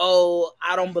like, oh,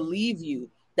 I don't believe you.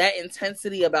 That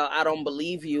intensity about I don't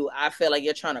believe you, I feel like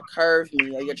you're trying to curve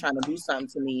me or you're trying to do something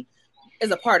to me, is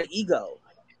a part of ego.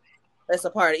 That's a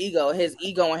part of ego. His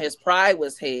ego and his pride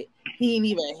was hit. He didn't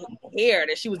even hear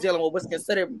that she was dealing with what's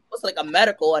considered like a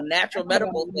natural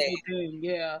medical thing.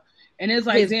 Yeah. And it's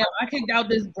like, damn, I kicked out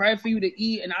this bread for you to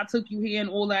eat and I took you here and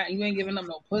all that and you ain't giving up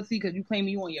no pussy because you claim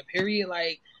you on your period.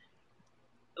 Like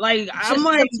I'm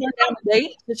like,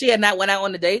 she had not went out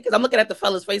on the date, because I'm looking at the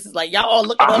fellas' faces like y'all all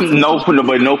looking.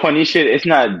 But no funny shit. It's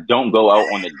not don't go out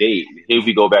on a date. Here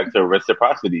we go back to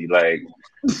reciprocity. Like,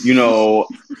 you know,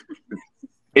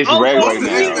 it's red right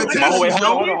now. Wait,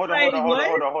 hold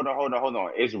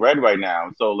on. It's red right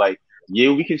now. So like,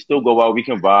 yeah, we can still go out. We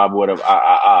can vibe, whatever.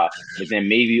 But then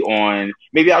maybe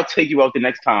I'll take you out the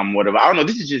next time, whatever. I don't know.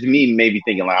 This is just me maybe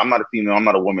thinking like, I'm not a female, I'm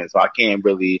not a woman, so I can't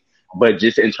really. But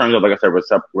just in terms of, like I said,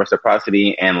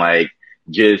 reciprocity and like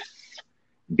just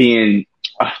being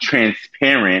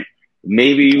transparent.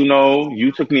 Maybe, you know,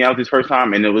 you took me out this first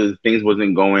time and things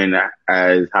wasn't going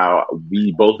as how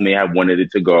we both may have wanted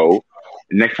it to go.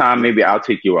 Next time, maybe I'll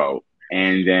take you out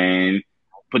and then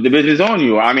put the business on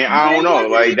you. I mean, I don't know.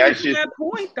 Like that's just that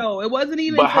point, though. It wasn't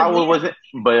even. But how it wasn't?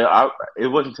 But it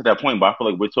wasn't to that point. But I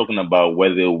feel like we're talking about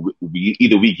whether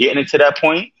we getting into that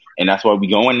point, and that's why we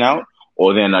going out.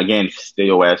 Or then again, stay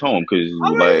your ass home because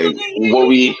like what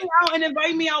we out and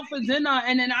invite me out for dinner,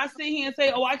 and then I sit here and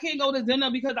say, "Oh, I can't go to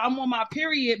dinner because I'm on my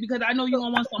period because I know you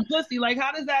gonna want some pussy." Like,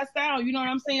 how does that sound? You know what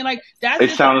I'm saying? Like that. It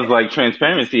sounds like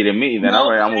transparency to me. Then all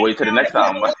right, I'm gonna wait till the next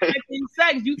time.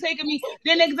 Sex, you taking me?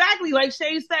 Then exactly like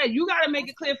Shay said, you gotta make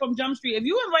it clear from Jump Street. If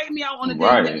you invite me out on a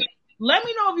date. Let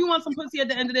me know if you want some pussy at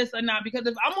the end of this or not. Because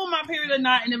if I'm on my period or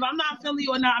not, and if I'm not feeling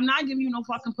you or not, I'm not giving you no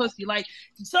fucking pussy. Like,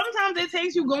 sometimes it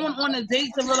takes you going on a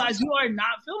date to realize you are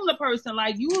not feeling the person.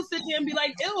 Like, you will sit there and be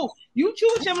like, ew, you chew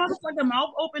with your motherfucking mouth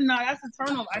open. Nah, that's a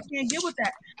turn off. I can't get with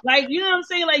that. Like, you know what I'm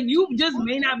saying? Like, you just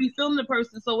may not be feeling the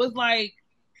person. So it's like,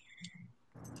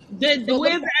 where's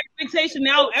the expectation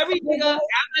now? Every nigga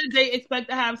after the date expect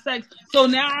to have sex. So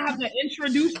now I have to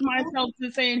introduce myself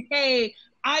to saying, hey,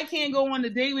 I can't go on a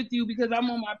date with you because I'm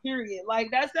on my period. Like,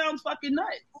 that sounds fucking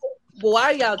nuts. Well,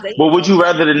 why y'all dating? But would you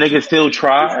rather the niggas still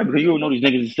try? Because you know these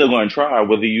niggas are still going to try,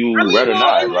 whether you read or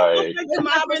not. Like,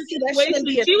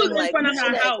 she was in front of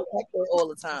her house all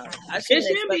the time. I shouldn't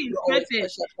expect you to always push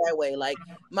up that way. Like,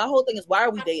 my whole thing is, why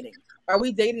are we dating? Are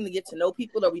we dating to get to know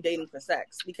people, or are we dating for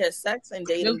sex? Because sex and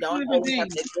dating don't always have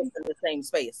to exist in the same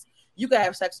space. You can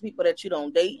have sex with people that you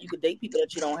don't date. You could date people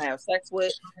that you don't have sex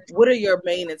with. What are your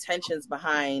main intentions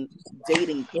behind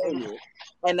dating, period?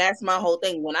 And that's my whole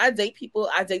thing. When I date people,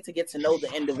 I date to get to know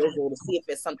the individual, to see if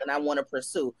it's something I want to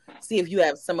pursue. See if you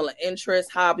have similar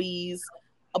interests, hobbies,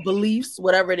 beliefs,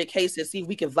 whatever the case is. See if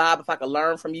we can vibe. If I can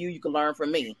learn from you, you can learn from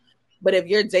me. But if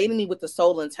you're dating me with the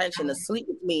sole intention to sleep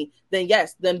with me, then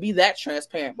yes, then be that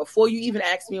transparent. Before you even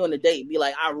ask me on a date, be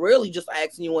like, I really just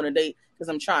asking you on a date because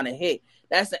I'm trying to hit.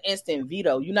 That's an instant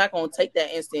veto. You're not going to take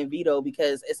that instant veto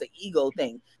because it's an ego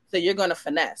thing. So you're going to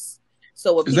finesse.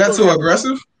 So is that too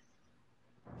aggressive?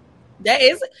 That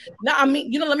is. No, I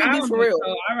mean, let me be for real.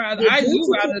 So. I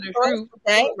do rather the truth.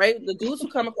 Right? The dudes who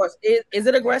come across, is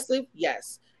it aggressive?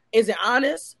 Yes. Is it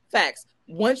honest? Facts.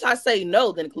 Once I say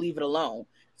no, then leave it alone.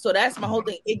 So that's my whole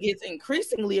thing. It gets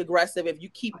increasingly aggressive if you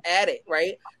keep at it,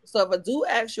 right? So if a dude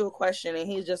asks you a question and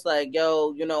he's just like,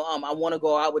 yo, I want to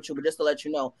go out with you, but just to let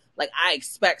you know, like, I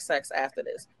expect sex after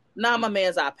this. Nah, my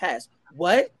man's, I pass.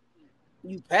 What?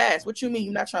 You pass? What you mean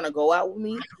you're not trying to go out with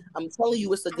me? I'm telling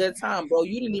you it's a good time, bro.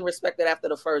 You didn't even respect it after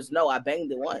the first no. I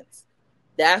banged it once.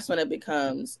 That's when it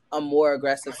becomes a more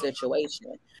aggressive situation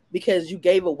because you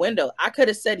gave a window. I could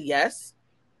have said yes.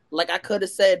 Like, I could have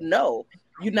said no.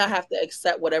 You not have to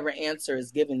accept whatever answer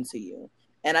is given to you.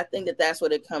 And I think that that's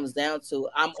what it comes down to.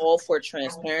 I'm all for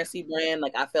transparency, brand.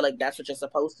 Like, I feel like that's what you're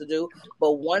supposed to do.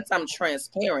 But once I'm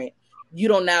transparent, you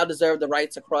don't now deserve the right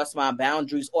to cross my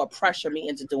boundaries or pressure me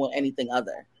into doing anything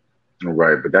other.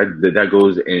 Right, but that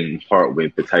goes in part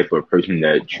with the type of person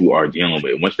that you are dealing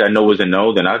with. Once that no is a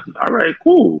no, then all right,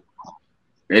 cool.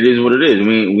 It is what it is.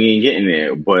 We ain't getting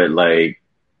there. But like,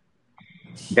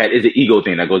 that is an ego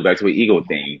thing. That goes back to an ego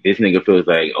thing. This nigga feels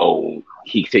like, oh,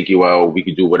 he can take you out, we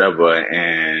could do whatever,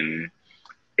 and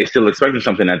it's still expecting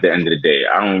something at the end of the day.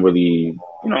 I don't really,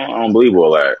 I don't believe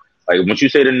all that. Like, once you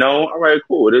say the no, all right,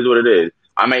 cool. It is what it is.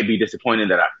 I might be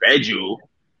disappointed that I fed you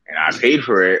and I paid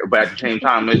for it, but at the same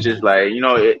time, it's just like,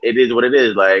 it is what it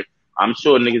is. Like, I'm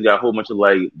sure niggas got a whole bunch of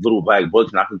like little black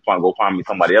books, and I can go find me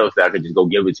somebody else that I could just go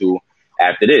give it to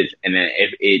after this. And then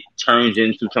if it turns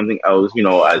into something else,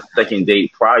 a second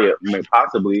date prior,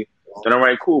 possibly, then all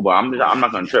right, cool. But I'm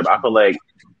not gonna trip. I feel like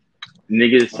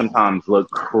niggas sometimes look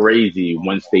crazy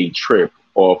once they trip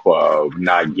off of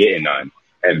not getting none.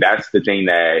 And that's the thing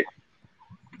that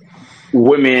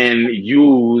women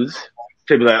use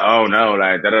to be like, oh no,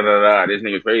 like this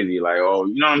nigga crazy. Like, oh,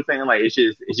 you know what I'm saying? Like, it's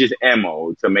just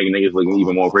ammo to make niggas look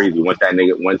even more crazy once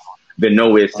the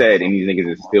no is said and these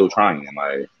niggas is still trying.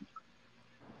 Like,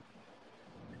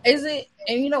 is it,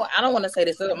 and I don't want to say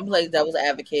this, I'm gonna play devil's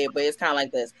advocate, but it's kind of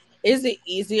like this. Is it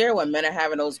easier when men are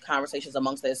having those conversations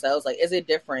amongst themselves? Like, is it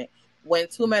different when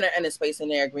two men are in a space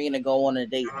and they're agreeing to go on a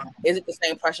date? Is it the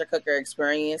same pressure cooker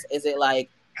experience? Is it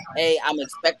like, hey, I'm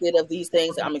expected of these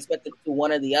things, I'm expected to do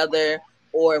one or the other?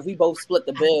 Or if we both split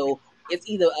the bill, it's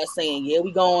either us saying, yeah,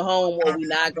 we going home, or we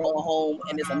not going home,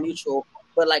 and it's a mutual.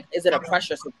 But like, is it a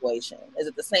pressure situation? Is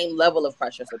it the same level of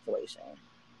pressure situation?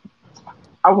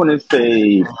 I wouldn't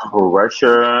say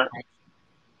pressure,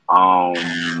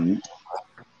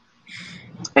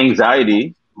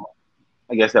 anxiety.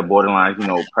 I guess that borderline,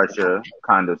 pressure,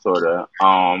 kind of, sort of.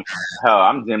 Hell,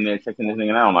 I'm damn near texting this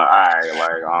nigga now. I'm like, all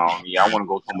right, like, yeah, I want to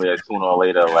go somewhere sooner or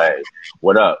later. Like,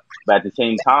 what up? But at the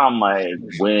same time, like,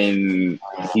 when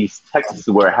these texts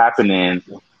were happening,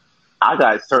 I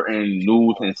got certain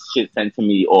news and shit sent to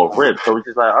me or rip. So it's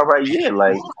just like, all right, yeah,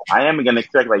 like, I am gonna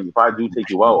expect, like, if I do take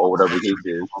you out or whatever the case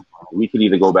is, we could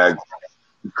either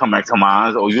come back to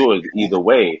mine or yours, either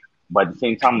way. But at the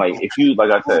same time, like, if you,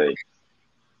 like I said,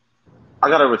 I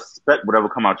gotta respect whatever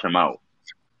come out your mouth,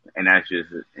 and that's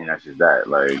just that.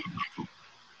 Like,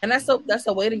 and that's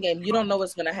a waiting game. You don't know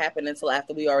what's gonna happen until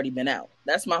after we already been out.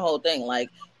 That's my whole thing. Like,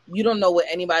 you don't know what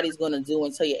anybody's gonna do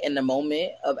until you're in the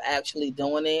moment of actually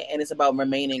doing it, and it's about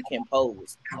remaining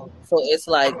composed. So it's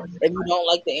like, if you don't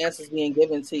like the answers being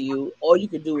given to you, all you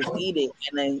could do is eat it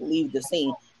and then leave the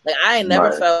scene. Like, I ain't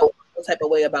never felt type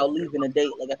of way about leaving a date.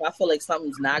 Like, if I feel like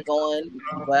something's not going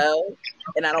well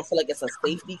and I don't feel like it's a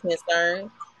safety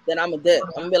concern, then I'm a dip.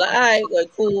 I'm gonna be like, all right,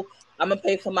 like, cool. I'm gonna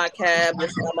pay for my cab.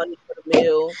 This is my money for the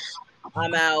meal.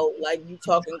 I'm out. Like, you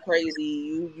talking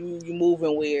crazy. You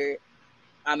moving weird.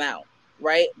 I'm out.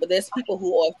 Right? But there's people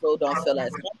who also don't feel as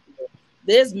comfortable.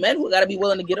 There's men who gotta be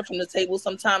willing to get up from the table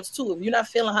sometimes too. If you're not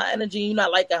feeling her energy, you're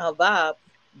not liking her vibe,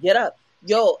 get up.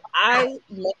 Yo, I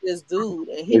met this dude,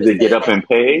 and he is it get up and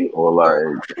pay, or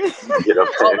like get up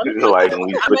and like when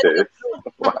we put this?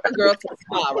 A girl to the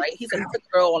spa, right? He took a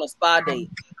girl on a spa date,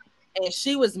 and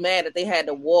she was mad that they had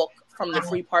to walk from the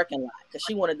free parking lot because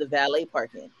she wanted the valet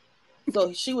parking.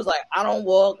 So she was like, "I don't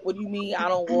walk. What do you mean I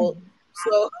don't walk?"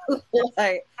 So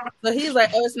so he's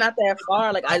like, "Oh, it's not that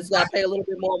far. Like, I just gotta pay a little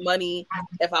bit more money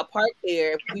if I park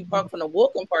here. If we park from the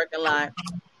walking parking lot,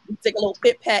 we take a little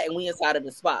pit pat and we inside of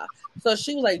the spa." So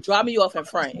she was like, "Drop me off in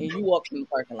front and you walk from the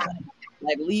parking lot.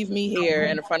 Like, leave me here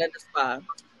in the front of the spa."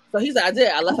 So he's like, "I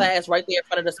did. I left her ass right there in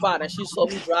front of the spot, and she saw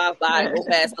me drive by and go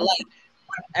past the light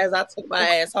as I took my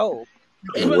ass home."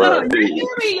 Right. Y'all remember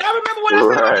when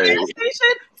I said at the gas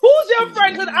station? Who's your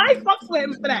friend? Because I fucked with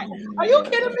him for that. Are you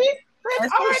kidding me?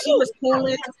 And so she was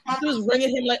calling, she was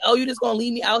ringing him like, "Oh, you just gonna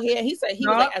leave me out here?" And he said he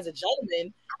was like, as a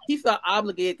gentleman, he felt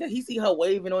obligated because he see her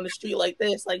waving on the street like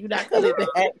this, like, you're not gonna let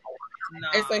that. No.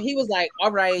 And so he was like,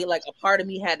 all right, like, a part of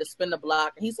me had to spin the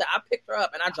block. And he said, I picked her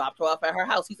up and I dropped her off at her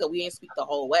house. He said, we ain't speak the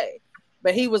whole way.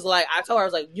 But he was like, I told her, I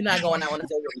was like, you're not going out on a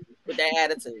date with that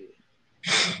attitude.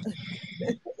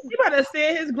 You better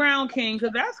stand his ground, King,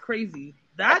 because that's crazy.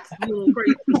 That's a little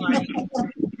crazy. Like,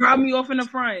 drop me off in the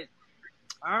front.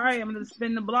 All right, I'm going to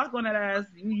spin the block on that ass.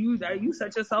 You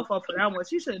set yourself up for that one.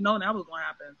 She should have known that was going to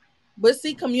happen. But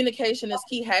see, communication is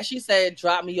key. Had she said,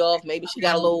 drop me off, maybe she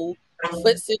got a little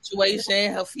foot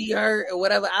situation, her feet hurt or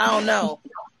whatever, I don't know.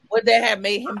 Would that have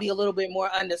made him be a little bit more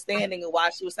understanding of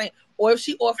why she was saying? Or if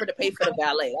she offered to pay for the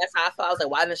valet. That's how I felt. I was like,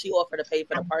 why didn't she offer to pay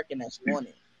for the parking that she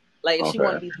wanted? Like, if she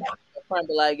wanted to be front,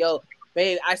 be like, yo,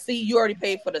 babe, I see you already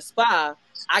paid for the spa.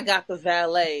 I got the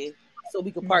valet so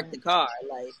we could park the car.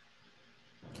 Like,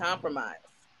 compromise.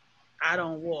 I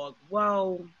don't walk.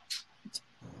 Well,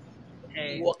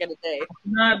 hey, Walk in the day.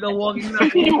 not the walking.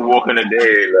 You walking a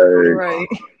day, like Right.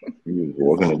 you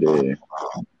walking a day.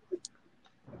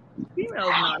 Females,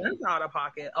 no, that's out of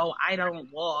pocket. Oh, I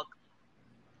don't walk.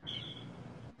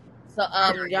 So,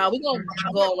 y'all, we gonna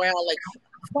go around like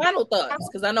final thoughts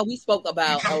because I know we spoke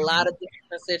about a lot of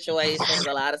different situations,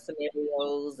 a lot of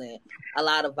scenarios, and a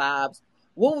lot of vibes.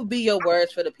 What would be your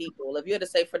words for the people if you had to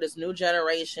say for this new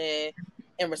generation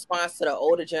in response to the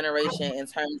older generation in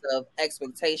terms of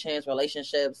expectations,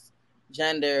 relationships,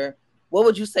 gender? What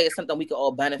would you say is something we could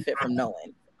all benefit from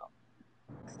knowing?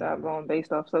 Stop going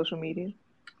based off social media.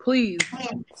 Please.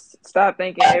 Stop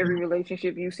thinking every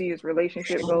relationship you see is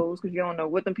relationship goals because you don't know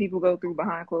what them people go through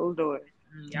behind closed doors.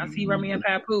 Y'all see Remy and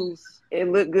Papoose. It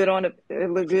look good it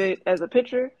look good as a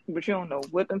picture, but you don't know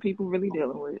what them people really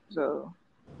dealing with. So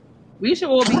We should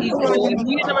all be equal. If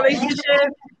we in a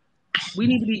relationship, we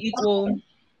need to be equal.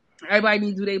 Everybody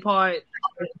needs to do their part.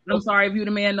 I'm sorry if you the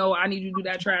man. No, I need you to do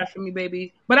that trash for me,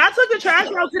 baby. But I took the trash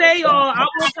out today, y'all. I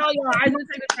will tell y'all, I did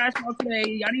take the trash out today.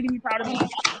 Y'all need to be proud of me. It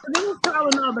was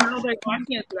piling up, and I was like, oh, I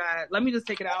can't do that. Let me just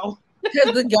take it out.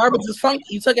 Because the garbage is funky.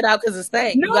 You took it out because it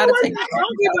stank. No, you gotta it take wasn't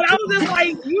funky, but I was just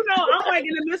like, I'm like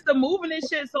in the midst of moving and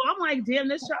shit. So I'm like, damn,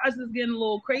 this trash is getting a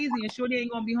little crazy, and Shorty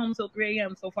ain't gonna be home till 3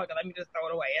 a.m. So fuck it, let me just throw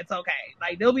it away. It's okay.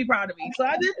 Like they'll be proud of me. So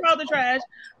I did throw the trash.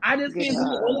 I just can't do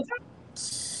it all the time.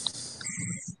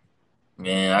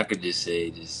 Man, I could just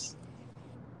say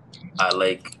I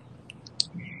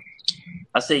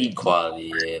say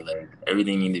equality, yeah. Like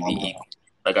everything need to be equal.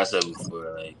 Like I said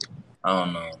before, like I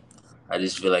don't know. I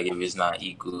just feel like if it's not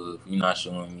equal, if you're not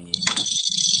showing me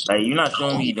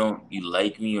you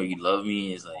like me or you love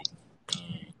me, it's like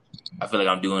I feel like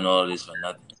I'm doing all of this for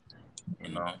nothing,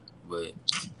 you know? But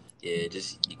yeah,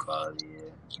 just equality, yeah.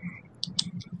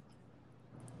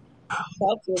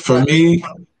 For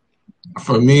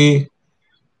me,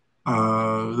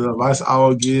 the advice I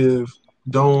would give: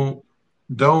 don't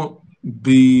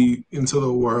be into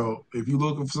the world. If you're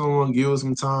looking for someone, give them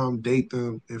some time, date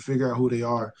them, and figure out who they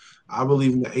are. I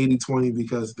believe in the 80-20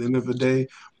 because at the end of the day,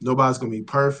 nobody's gonna be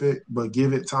perfect, but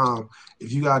give it time.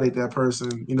 If you gotta date that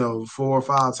person, 4 or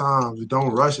 5 times,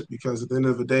 don't rush it because at the end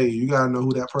of the day, you gotta know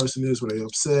who that person is. When they're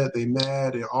upset, they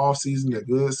mad, they're off season, they're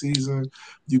good season.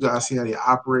 You gotta see how they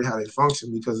operate, how they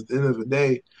function, because at the end of the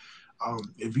day,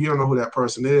 if you don't know who that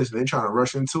person is and they're trying to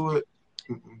rush into it,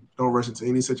 don't rush into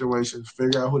any situation.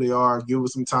 Figure out who they are, give them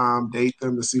some time, date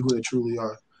them to see who they truly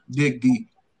are. Dig deep.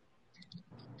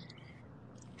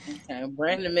 Okay,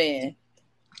 Brandon, man.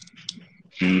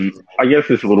 I guess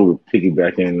it's a little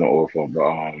piggybacking off of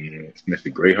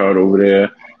Mr. Greyheart over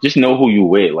there. Just know who you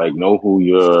with, like know who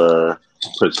you're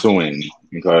pursuing,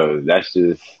 because that's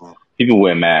just people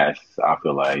wear masks. I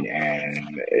feel like,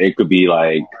 and it could be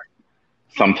like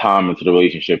sometime into the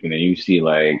relationship, and then you see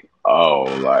like, oh,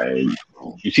 like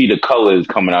you see the colors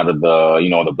coming out of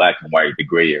the black and white, the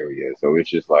gray area. So it's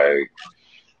just like,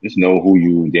 just know who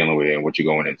you dealing with and what you're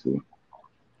going into.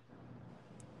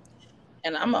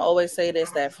 And I'm gonna always say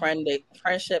this: that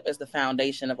friendship is the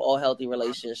foundation of all healthy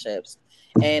relationships,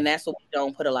 and that's what we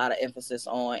don't put a lot of emphasis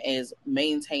on is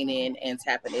maintaining and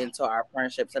tapping into our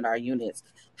friendships and our units.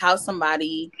 How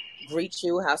somebody greets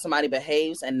you, how somebody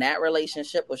behaves, and that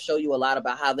relationship will show you a lot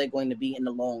about how they're going to be in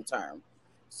the long term.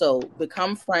 So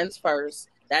become friends first.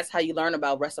 That's how you learn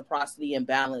about reciprocity and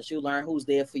balance. You learn who's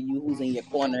there for you, who's in your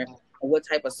corner, and what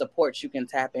type of support you can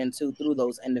tap into through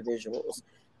those individuals.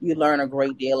 You learn a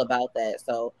great deal about that.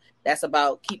 So that's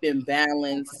about keeping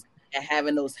balance and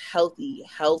having those healthy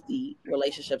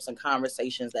relationships and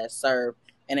conversations that serve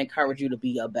and encourage you to be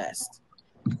your best.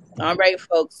 All right,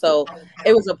 folks. So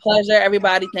it was a pleasure,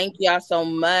 everybody. Thank y'all so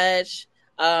much.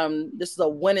 This is a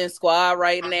winning squad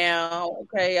right now.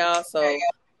 Okay, y'all. So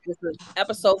this is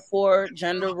episode 4,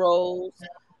 gender roles.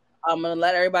 I'm gonna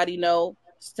let everybody know.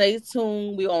 Stay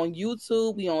tuned. We on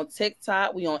YouTube, we on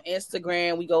TikTok, we on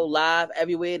Instagram, we go live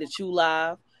everywhere that you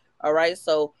live. All right.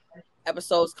 So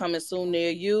episodes coming soon near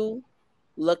you.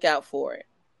 Look out for it.